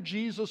after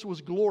Jesus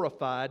was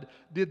glorified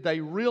did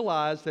they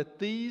realize that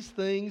these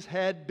things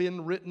had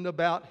been written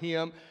about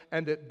Him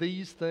and that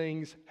these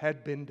things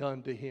had been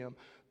done to Him.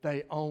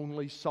 They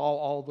only saw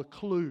all the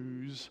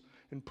clues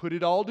and put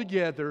it all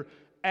together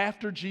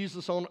after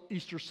Jesus on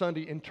Easter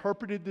Sunday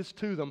interpreted this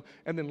to them,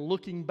 and then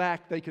looking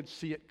back they could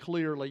see it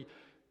clearly.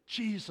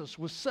 Jesus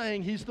was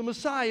saying He's the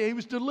Messiah. He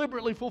was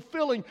deliberately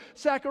fulfilling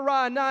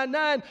Zechariah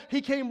 9:9.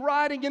 He came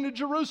riding into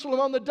Jerusalem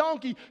on the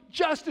donkey,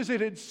 just as it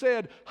had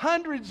said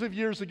hundreds of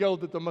years ago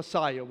that the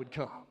Messiah would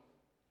come.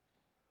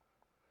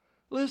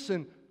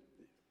 Listen,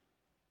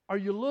 are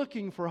you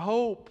looking for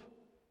hope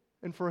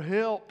and for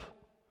help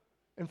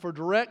and for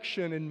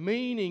direction and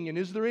meaning? And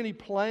is there any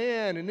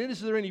plan? And is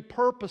there any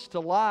purpose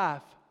to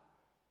life?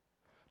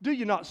 Do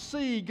you not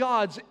see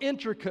God's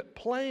intricate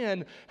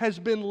plan has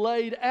been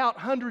laid out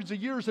hundreds of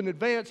years in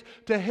advance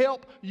to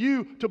help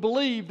you to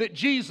believe that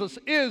Jesus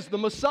is the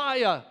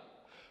Messiah?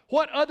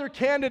 What other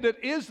candidate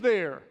is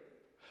there?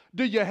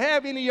 Do you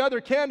have any other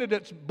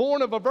candidates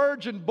born of a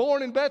virgin,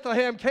 born in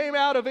Bethlehem, came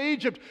out of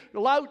Egypt,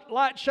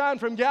 light shine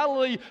from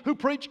Galilee, who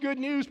preached good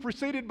news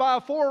preceded by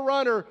a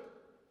forerunner,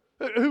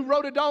 who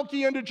rode a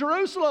donkey into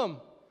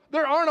Jerusalem?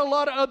 There aren't a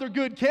lot of other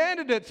good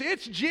candidates.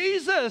 It's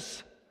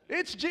Jesus.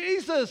 It's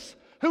Jesus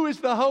who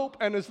is the hope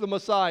and is the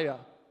Messiah.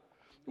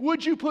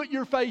 Would you put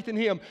your faith in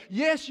Him?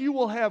 Yes, you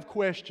will have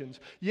questions.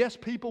 Yes,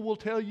 people will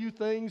tell you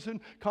things and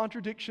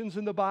contradictions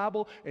in the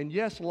Bible. And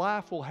yes,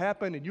 life will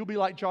happen and you'll be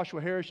like Joshua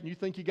Harris and you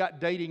think you got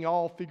dating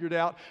all figured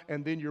out,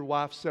 and then your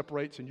wife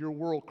separates and your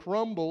world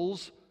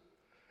crumbles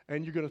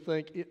and you're going to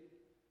think,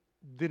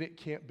 then it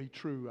can't be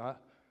true.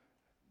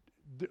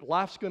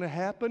 Life's going to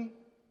happen.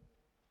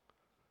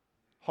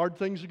 Hard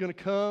things are going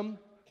to come.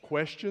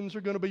 Questions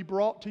are going to be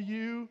brought to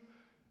you.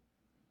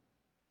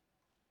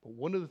 But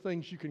one of the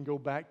things you can go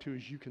back to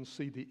is you can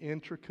see the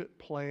intricate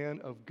plan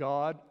of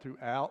God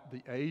throughout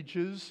the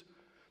ages,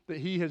 that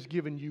He has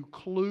given you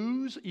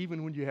clues,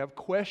 even when you have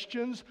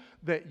questions,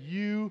 that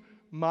you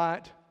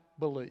might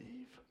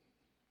believe.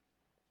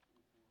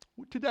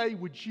 Today,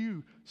 would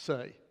you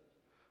say,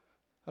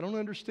 I don't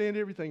understand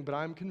everything, but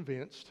I'm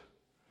convinced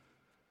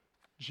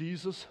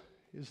Jesus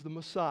is the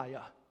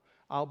Messiah.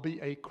 I'll be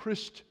a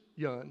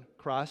Christian.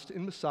 Christ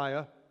and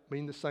Messiah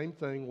mean the same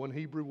thing, one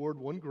Hebrew word,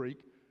 one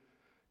Greek.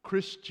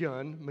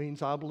 Christian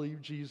means I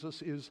believe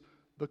Jesus is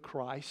the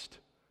Christ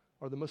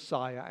or the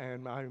Messiah,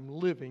 and I'm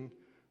living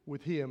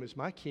with Him as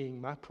my King,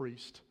 my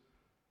priest,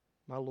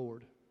 my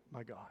Lord,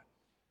 my God.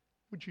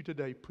 Would you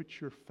today put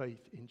your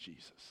faith in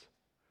Jesus?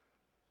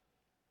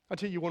 I'll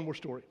tell you one more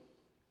story.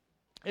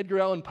 Edgar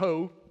Allan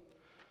Poe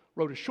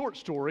wrote a short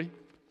story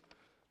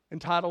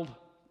entitled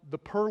The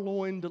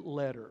Purloined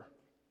Letter.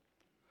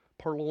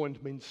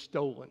 Purloined means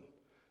stolen.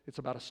 It's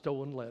about a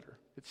stolen letter.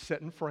 It's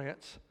set in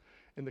France,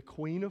 and the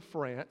Queen of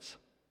France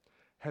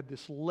had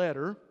this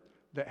letter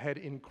that had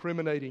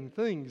incriminating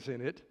things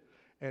in it,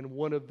 and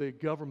one of the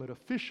government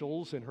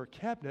officials in her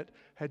cabinet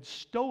had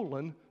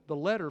stolen the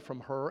letter from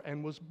her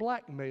and was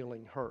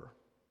blackmailing her.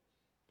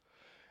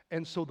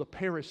 And so the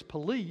Paris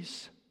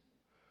police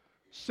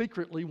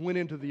secretly went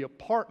into the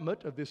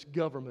apartment of this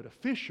government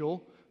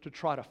official to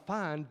try to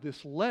find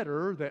this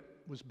letter that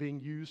was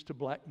being used to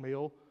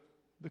blackmail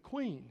the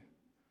queen.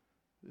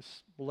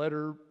 This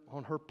letter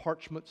on her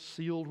parchment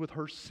sealed with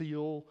her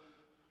seal,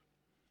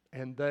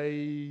 and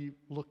they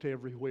looked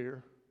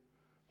everywhere.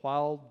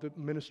 While the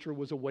minister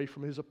was away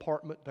from his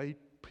apartment, they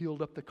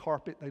peeled up the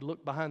carpet, they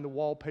looked behind the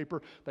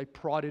wallpaper, they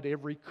prodded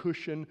every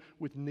cushion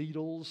with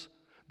needles.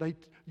 They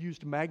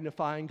used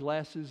magnifying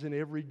glasses in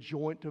every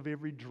joint of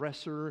every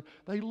dresser.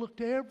 They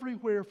looked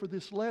everywhere for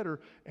this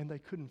letter, and they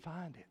couldn't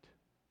find it.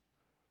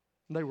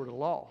 And they were at a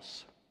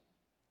loss.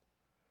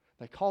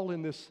 They called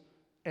in this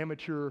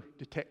amateur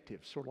detective,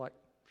 sort of like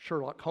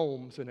Sherlock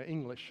Holmes in an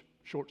English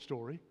short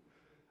story,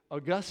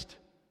 Auguste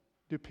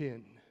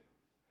Dupin.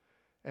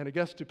 And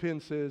Auguste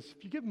Dupin says,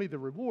 if you give me the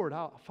reward,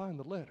 I'll find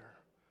the letter.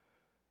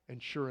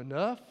 And sure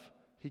enough,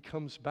 he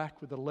comes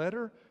back with the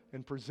letter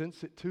and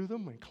presents it to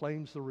them and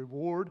claims the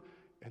reward,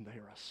 and they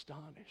are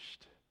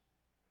astonished.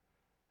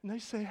 And they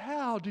say,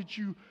 how did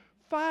you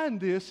find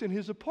this in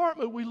his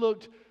apartment? We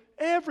looked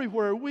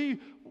everywhere. We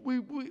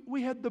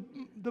had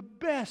the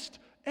best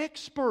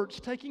experts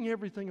taking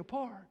everything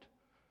apart.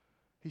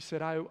 He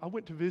said, I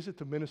went to visit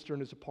the minister in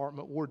his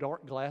apartment, wore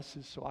dark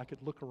glasses so I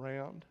could look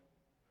around.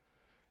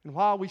 And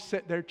while we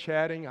sat there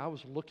chatting, I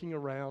was looking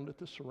around at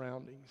the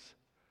surroundings.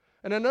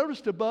 And I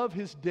noticed above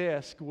his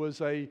desk was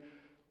a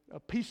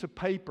piece of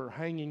paper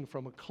hanging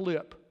from a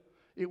clip.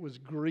 It was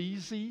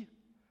greasy,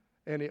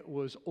 and it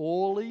was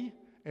oily,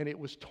 and it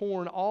was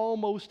torn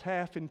almost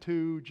half in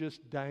two,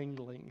 just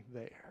dangling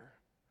there.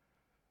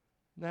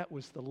 And that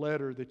was the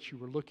letter that you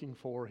were looking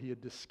for. He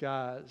had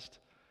disguised.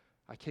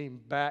 I came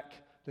back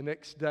the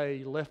next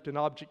day, left an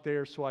object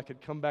there so I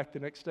could come back the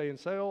next day and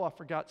say, oh, I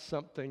forgot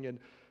something, and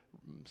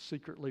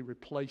secretly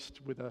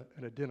replaced with an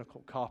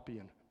identical copy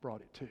and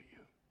brought it to you.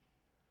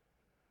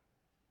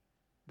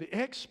 The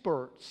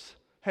experts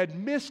had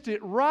missed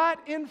it right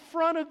in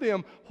front of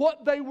them.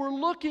 What they were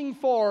looking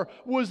for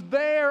was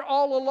there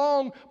all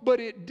along, but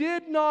it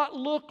did not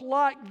look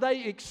like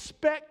they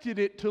expected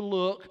it to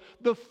look.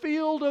 The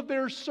field of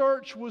their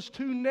search was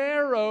too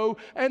narrow,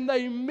 and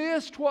they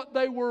missed what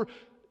they were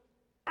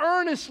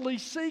earnestly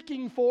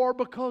seeking for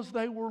because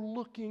they were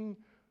looking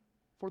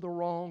for the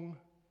wrong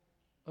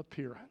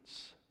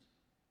appearance.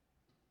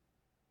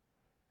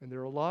 And there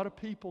are a lot of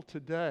people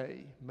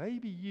today,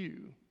 maybe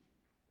you,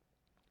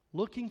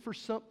 looking for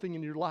something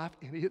in your life,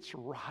 and it's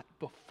right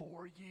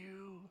before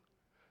you.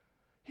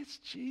 It's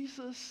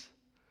Jesus,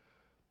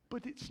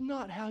 but it's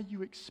not how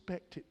you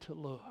expect it to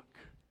look.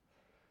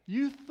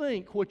 You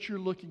think what you're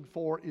looking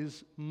for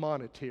is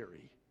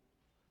monetary,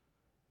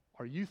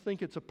 or you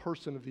think it's a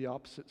person of the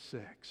opposite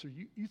sex, or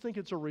you think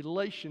it's a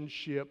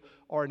relationship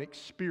or an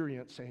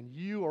experience, and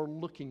you are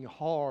looking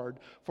hard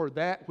for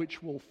that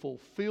which will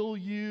fulfill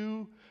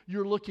you.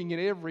 You're looking in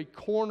every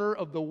corner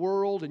of the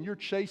world, and you're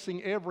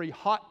chasing every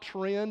hot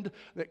trend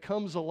that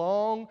comes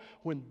along,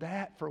 when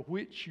that for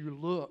which you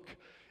look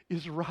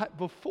is right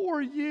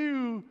before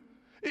you.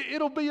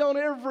 It'll be on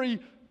every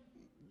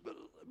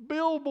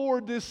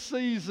billboard this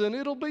season.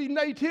 It'll be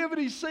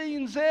nativity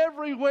scenes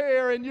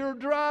everywhere, and you're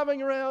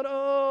driving around,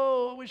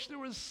 oh, I wish there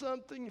was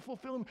something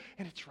fulfilling,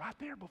 and it's right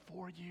there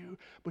before you,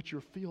 but your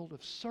field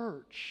of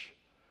search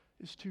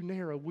is too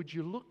narrow. Would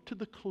you look to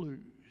the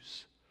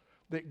clues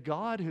that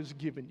God has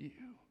given you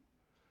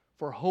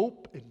for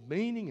hope and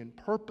meaning and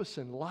purpose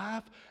in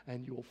life,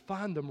 and you'll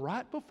find them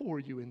right before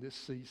you in this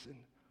season?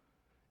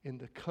 In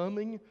the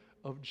coming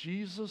of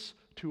Jesus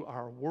to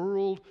our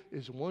world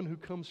is one who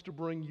comes to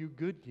bring you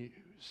good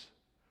news,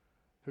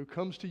 who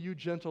comes to you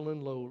gentle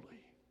and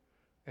lowly,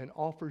 and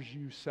offers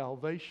you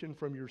salvation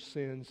from your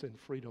sins and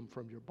freedom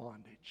from your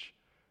bondage.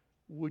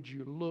 Would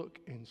you look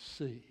and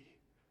see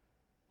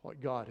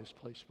what God has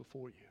placed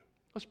before you?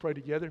 Let's pray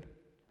together.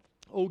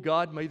 Oh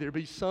God, may there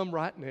be some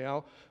right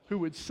now who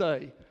would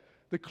say,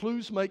 the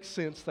clues make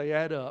sense, they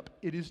add up.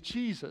 It is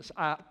Jesus.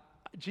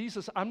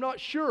 Jesus, I'm not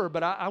sure,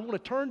 but I want to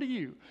turn to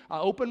you. I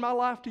open my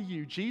life to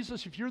you.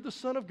 Jesus, if you're the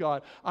Son of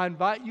God, I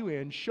invite you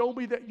in. Show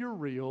me that you're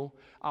real.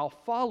 I'll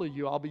follow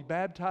you. I'll be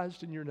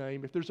baptized in your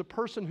name. If there's a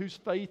person whose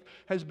faith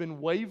has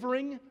been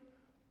wavering,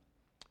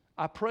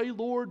 I pray,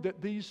 Lord, that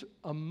these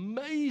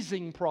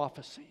amazing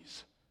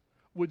prophecies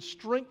would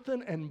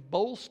strengthen and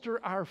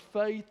bolster our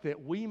faith,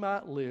 that we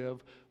might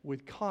live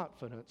with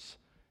confidence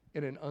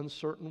in an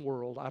uncertain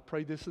world. I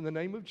pray this in the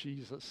name of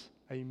Jesus.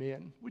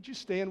 Amen. Would you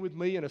stand with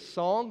me in a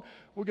song?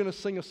 We're going to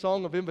sing a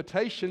song of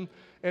invitation.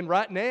 And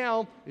right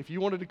now, if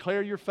you want to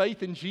declare your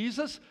faith in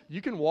Jesus,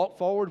 you can walk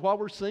forward while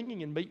we're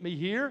singing and meet me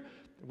here.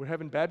 We're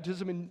having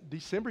baptism in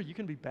December. You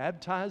can be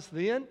baptized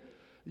then.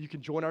 You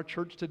can join our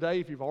church today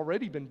if you've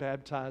already been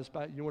baptized.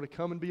 You want to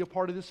come and be a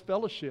part of this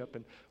fellowship,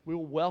 and we'll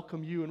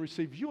welcome you and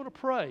receive. If you want to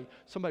pray,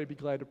 somebody would be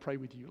glad to pray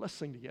with you. Let's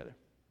sing together.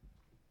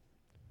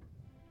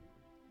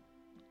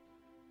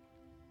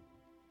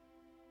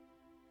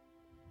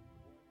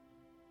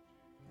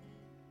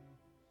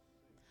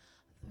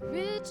 The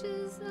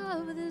riches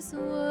of this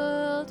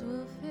world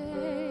will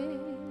fade.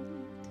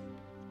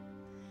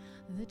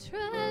 The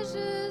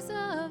treasures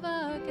of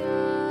our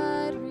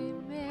God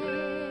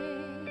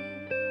remain.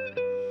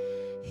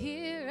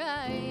 Here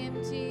I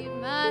empty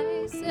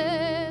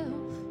myself,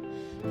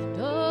 and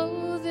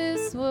owe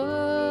this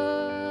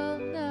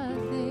world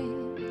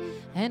nothing,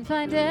 and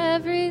find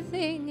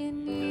everything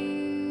in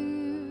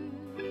you.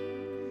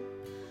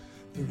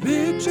 The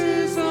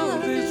riches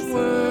of this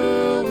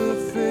world will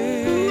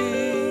fade.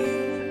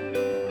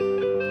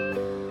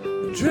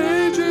 The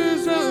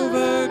treasures of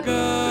our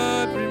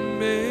God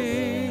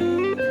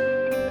remain.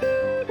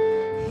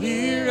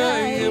 Here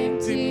I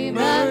empty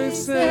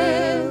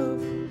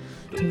myself.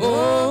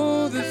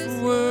 Oh,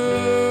 this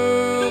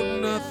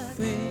world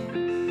nothing,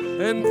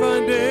 and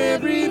find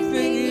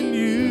everything in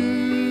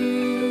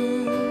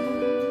you.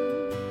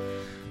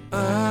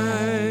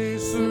 I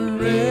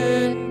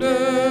surrender,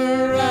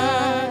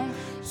 I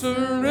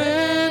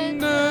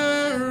surrender,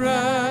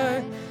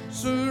 I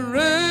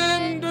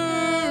surrender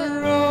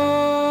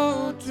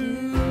all to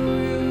you.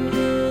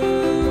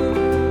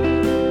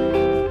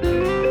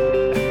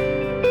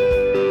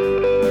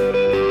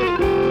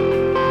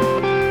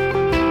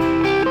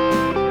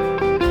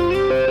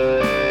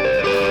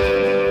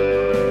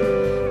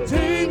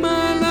 Take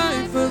my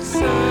life a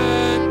sacrifice.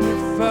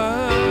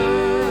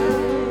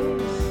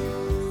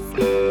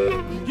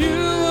 You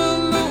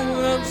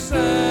alone I'm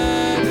satisfied.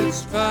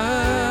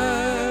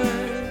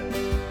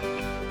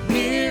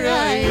 Here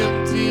I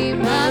empty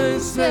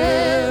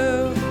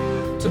myself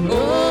to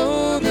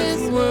owe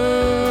this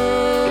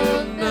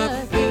world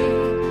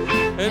nothing,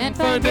 and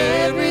find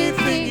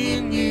everything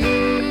in you.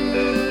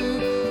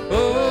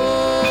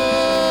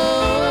 Oh,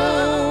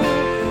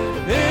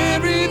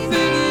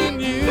 everything in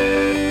you.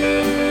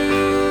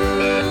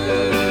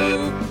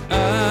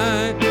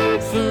 I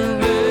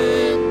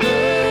surrender,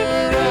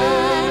 I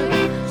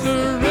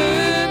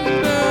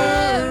surrender,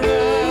 I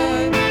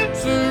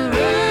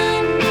surrender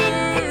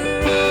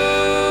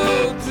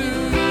all to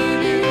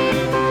you.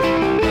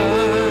 I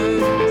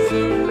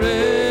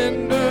surrender,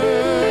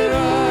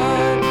 I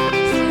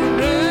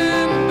surrender,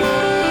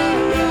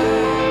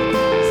 I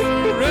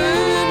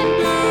surrender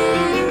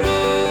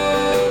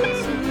all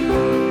to you.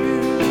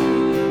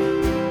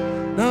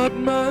 Not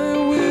my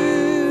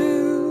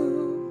will,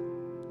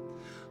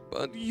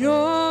 but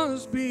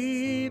yours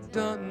be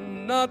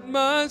done. Not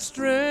my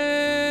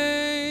strength,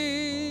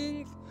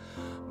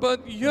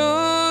 but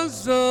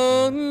yours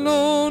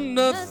alone.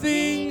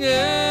 Nothing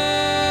else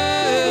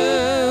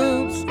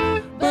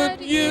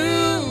but you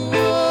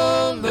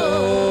alone.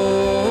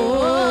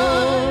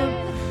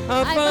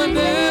 I find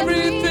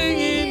everything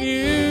in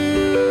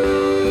you.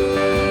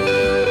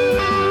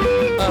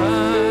 I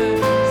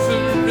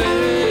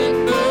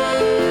surrender,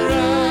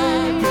 I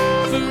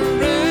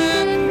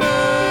surrender,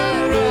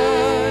 I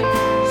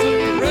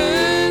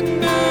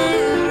surrender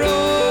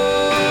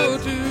all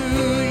to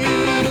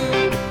you.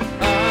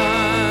 I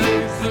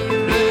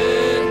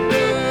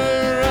surrender,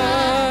 I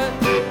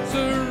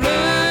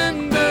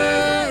surrender,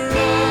 I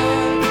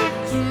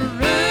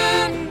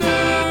surrender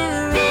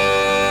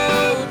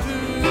all to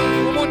you.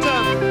 One more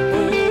time.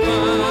 Oh,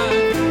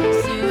 I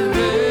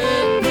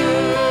surrender,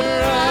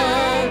 I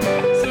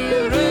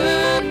surrender,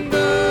 I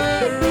surrender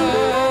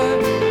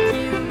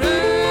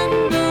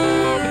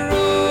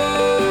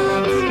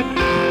all to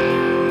you.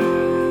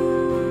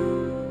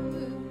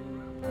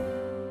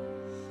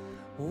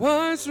 Oh,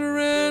 I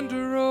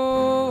surrender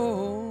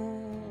all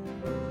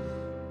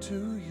to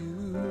you.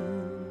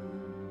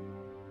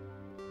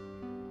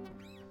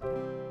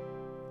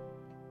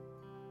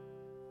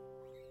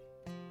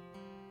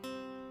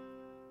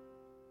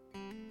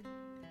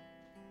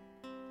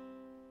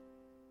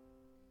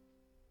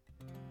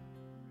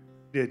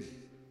 Did.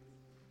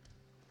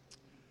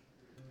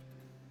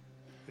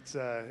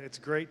 It's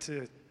great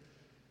to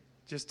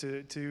just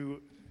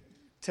to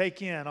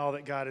take in all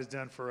that God has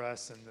done for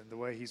us and the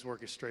way He's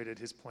orchestrated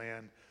His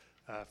plan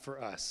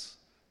for us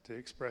to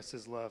express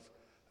His love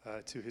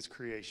to His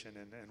creation,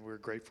 and we're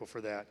grateful for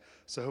that.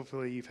 So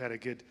hopefully you've had a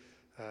good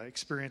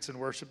experience in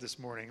worship this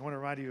morning. I want to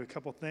remind you of a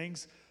couple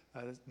things.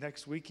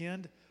 Next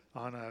weekend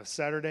on a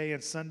Saturday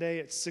and Sunday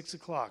at 6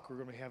 o'clock, we're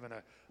going to be having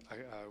a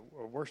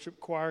worship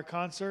choir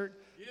concert.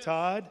 Yes,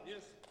 Todd,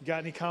 yes. you got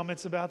any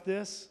comments about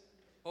this?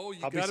 Oh, you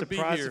I'll be gotta be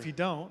surprised here. if you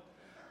don't.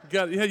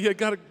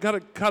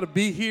 Gotta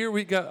be here.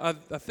 We got.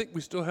 I think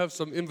we still have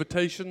some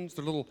invitations,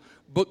 the little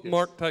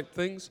bookmark type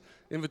things.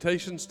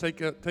 Invitations.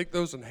 Take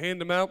those and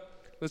hand them out.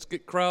 Let's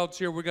get crowds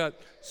here. We got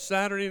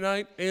Saturday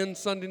night and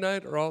Sunday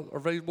night are all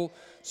available.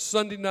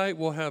 Sunday night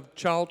we'll have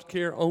child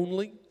care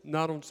only,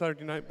 not on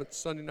Saturday night, but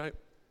Sunday night.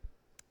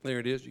 There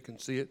it is. You can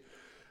see it.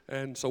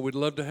 And so we'd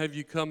love to have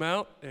you come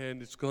out,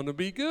 and it's going to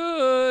be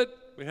good.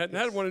 We hadn't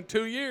had one in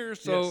 2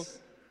 years, so Yes.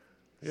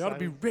 You ought to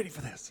be ready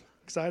for this.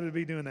 Excited to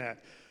be doing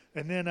that.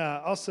 And then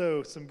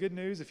also some good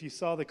news. If you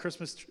saw the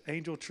Christmas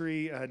angel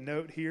tree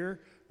note here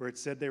where it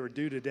said they were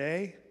due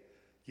today,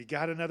 you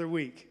got another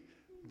week.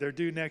 They're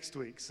due next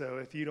week. So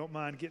if you don't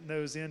mind getting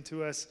those in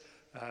to us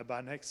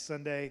by next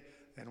Sunday,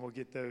 and we'll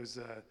get those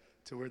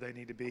to where they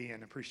need to be,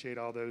 and appreciate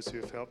all those who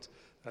have helped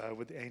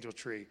with the angel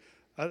tree.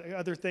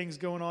 Other things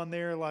going on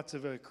there, lots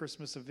of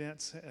Christmas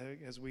events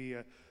as we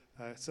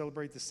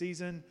celebrate the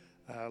season.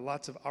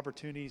 Lots of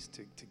opportunities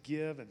to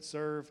give and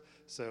serve.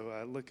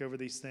 So look over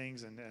these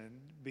things and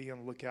be on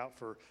the lookout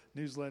for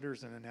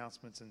newsletters and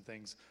announcements and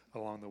things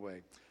along the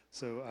way.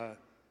 So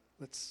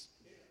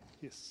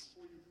yes.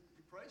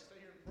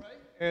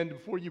 And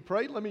before you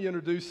pray, let me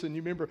introduce a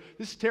new member.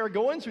 This is Tara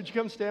Goins. Would you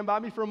come stand by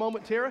me for a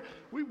moment, Tara?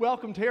 We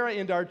welcome Tara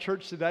into our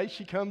church today.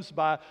 She comes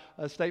by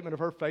a statement of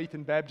her faith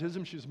in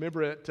baptism. She's a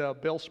member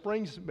at Bell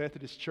Springs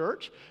Methodist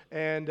Church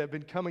and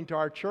been coming to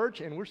our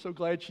church, and we're so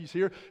glad she's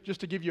here. Just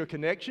to give you a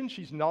connection,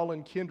 she's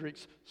Nolan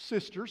Kendrick's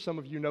sister. Some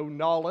of you know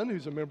Nolan,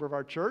 who's a member of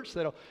our church.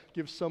 That'll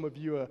give some of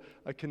you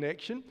a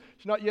connection.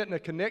 She's not yet in a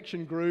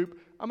connection group.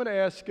 I'm going to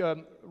ask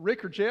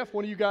Rick or Jeff,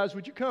 one of you guys,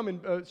 would you come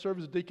and serve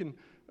as a deacon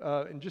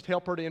and just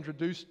help her to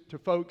introduce to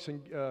folks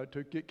and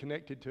to get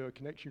connected to a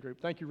connection group.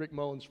 Thank you, Rick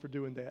Mullins, for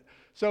doing that.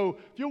 So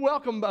if you'll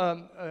welcome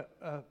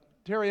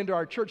Terry into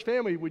our church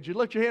family, would you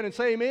lift your hand and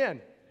say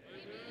amen?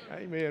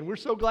 Amen. Amen. We're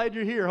so glad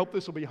you're here. Hope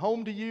this will be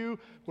home to you,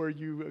 where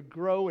you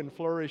grow and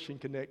flourish and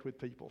connect with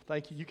people.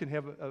 Thank you. You can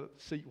have a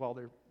seat while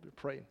they're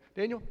praying.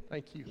 Daniel,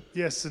 thank you.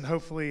 Yes, and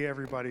hopefully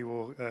everybody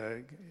will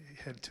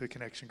head to a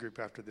connection group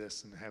after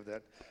this and have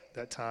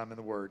that time in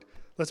the Word.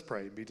 Let's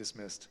pray and be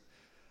dismissed.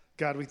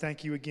 God, we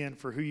thank you again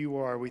for who you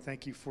are. We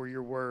thank you for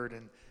your word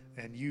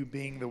and you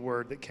being the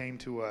word that came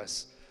to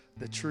us,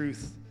 the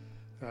truth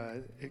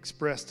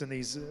expressed in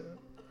these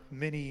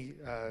many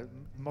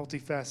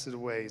multifaceted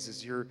ways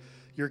as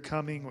your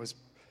coming was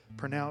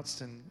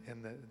pronounced in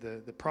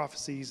the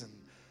prophecies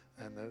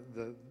and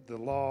the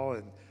law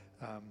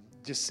and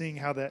just seeing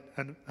how that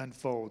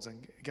unfolds.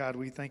 And God,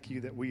 we thank you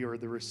that we are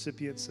the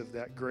recipients of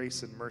that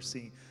grace and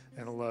mercy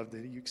and love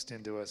that you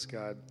extend to us,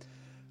 God.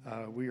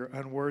 We are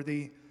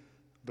unworthy,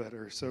 but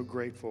are so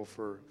grateful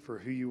for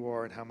who you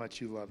are and how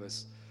much you love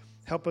us.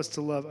 Help us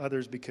to love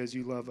others because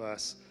you love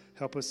us.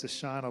 Help us to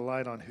shine a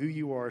light on who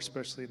you are,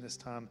 especially in this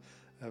time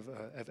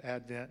of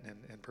Advent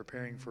and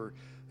preparing for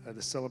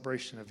the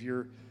celebration of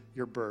your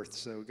birth.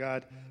 So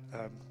God,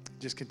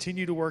 just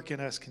continue to work in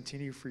us.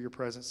 Continue for your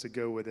presence to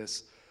go with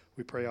us.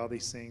 We pray all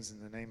these things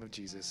in the name of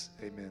Jesus.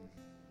 Amen.